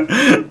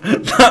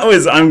 That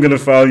was, I'm gonna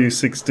foul you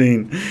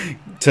 16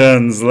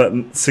 turns,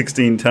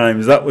 16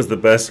 times. That was the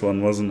best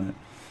one, wasn't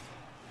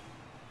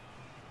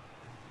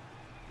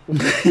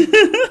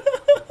it?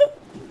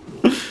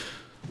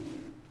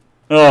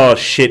 Oh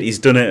shit, he's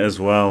done it as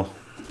well.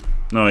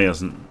 No, he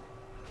hasn't.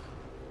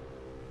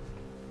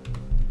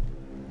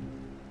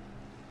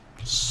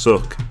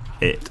 Suck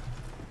it.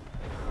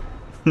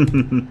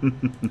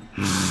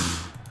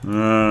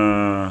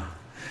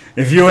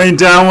 If you ain't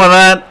down with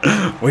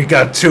that, we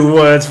got 2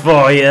 words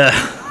for you.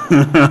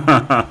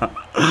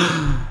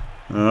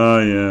 Oh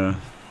yeah.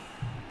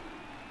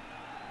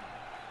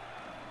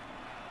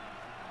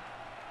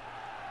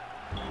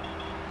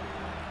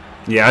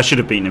 Yeah, I should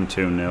have beaten him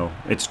 2-0.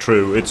 It's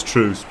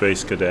true,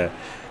 Space Cadet.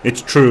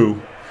 It's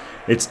true.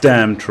 It's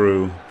damn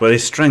true. But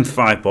his strength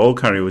 5 ball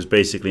carrier was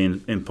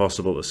basically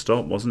impossible to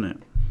stop, wasn't it?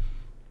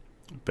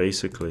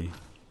 Basically.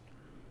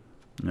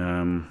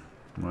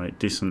 Right,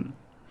 decent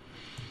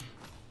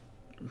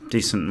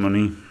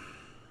money.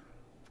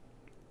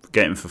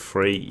 Get him for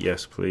free,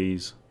 yes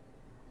please.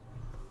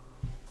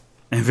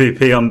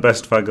 MVP on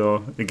Best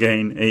Fagor,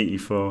 again,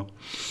 84.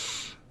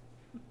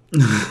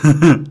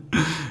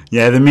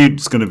 Yeah, the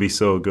mute's gonna be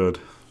so good.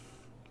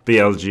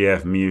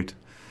 BLGF mute.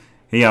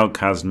 He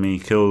outcast me,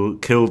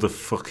 killed a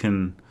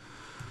fucking...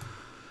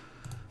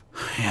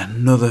 Yeah,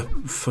 another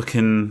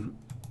fucking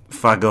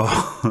Fagor.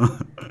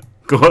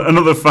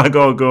 Another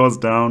Fagor goes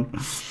down.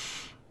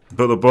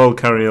 But the ball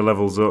carrier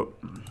levels up.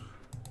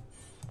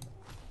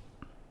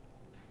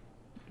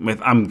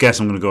 I'm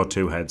guessing I'm going to go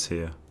 2 heads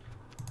here.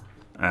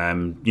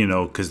 You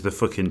know, because the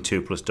fucking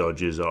 2+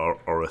 dodges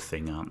are a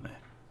thing, aren't they?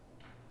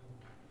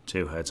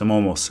 2 heads. I'm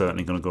almost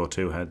certainly going to go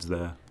 2 heads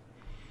there.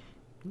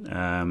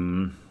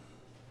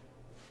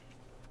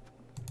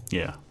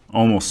 Yeah,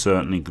 almost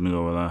certainly going to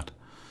go with that.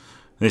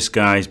 This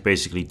guy's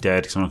basically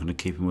dead because I'm not going to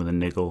keep him with a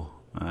niggle.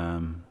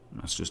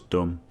 That's just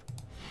dumb.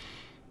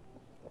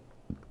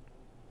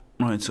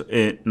 Right, so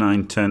 8,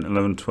 9, 10,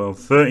 11, 12,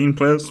 13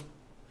 players.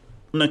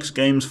 Next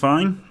game's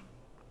fine.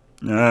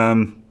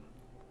 I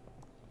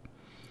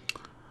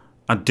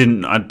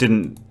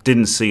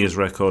didn't see his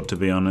record, to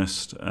be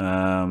honest.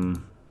 I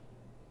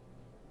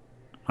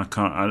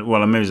can't.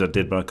 Well, maybe I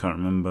did, but I can't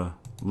remember.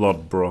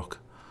 Lodbrook.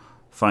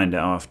 Find it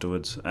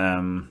afterwards.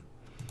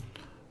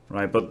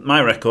 Right, but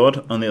my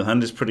record, on the other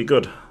hand, is pretty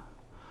good.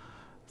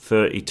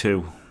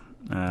 32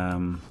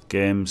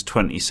 games,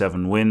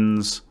 27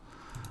 wins.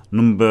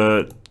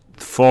 Number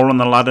 4 on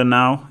the ladder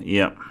now.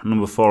 Yep,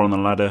 number 4 on the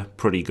ladder.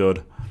 Pretty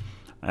good.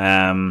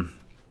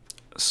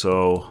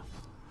 So,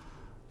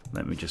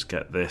 let me just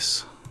get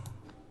this.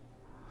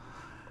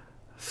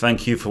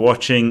 Thank you for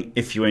watching.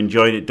 If you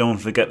enjoyed it, don't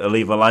forget to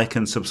leave a like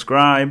and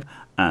subscribe.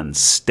 And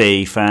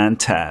stay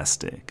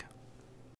fantastic.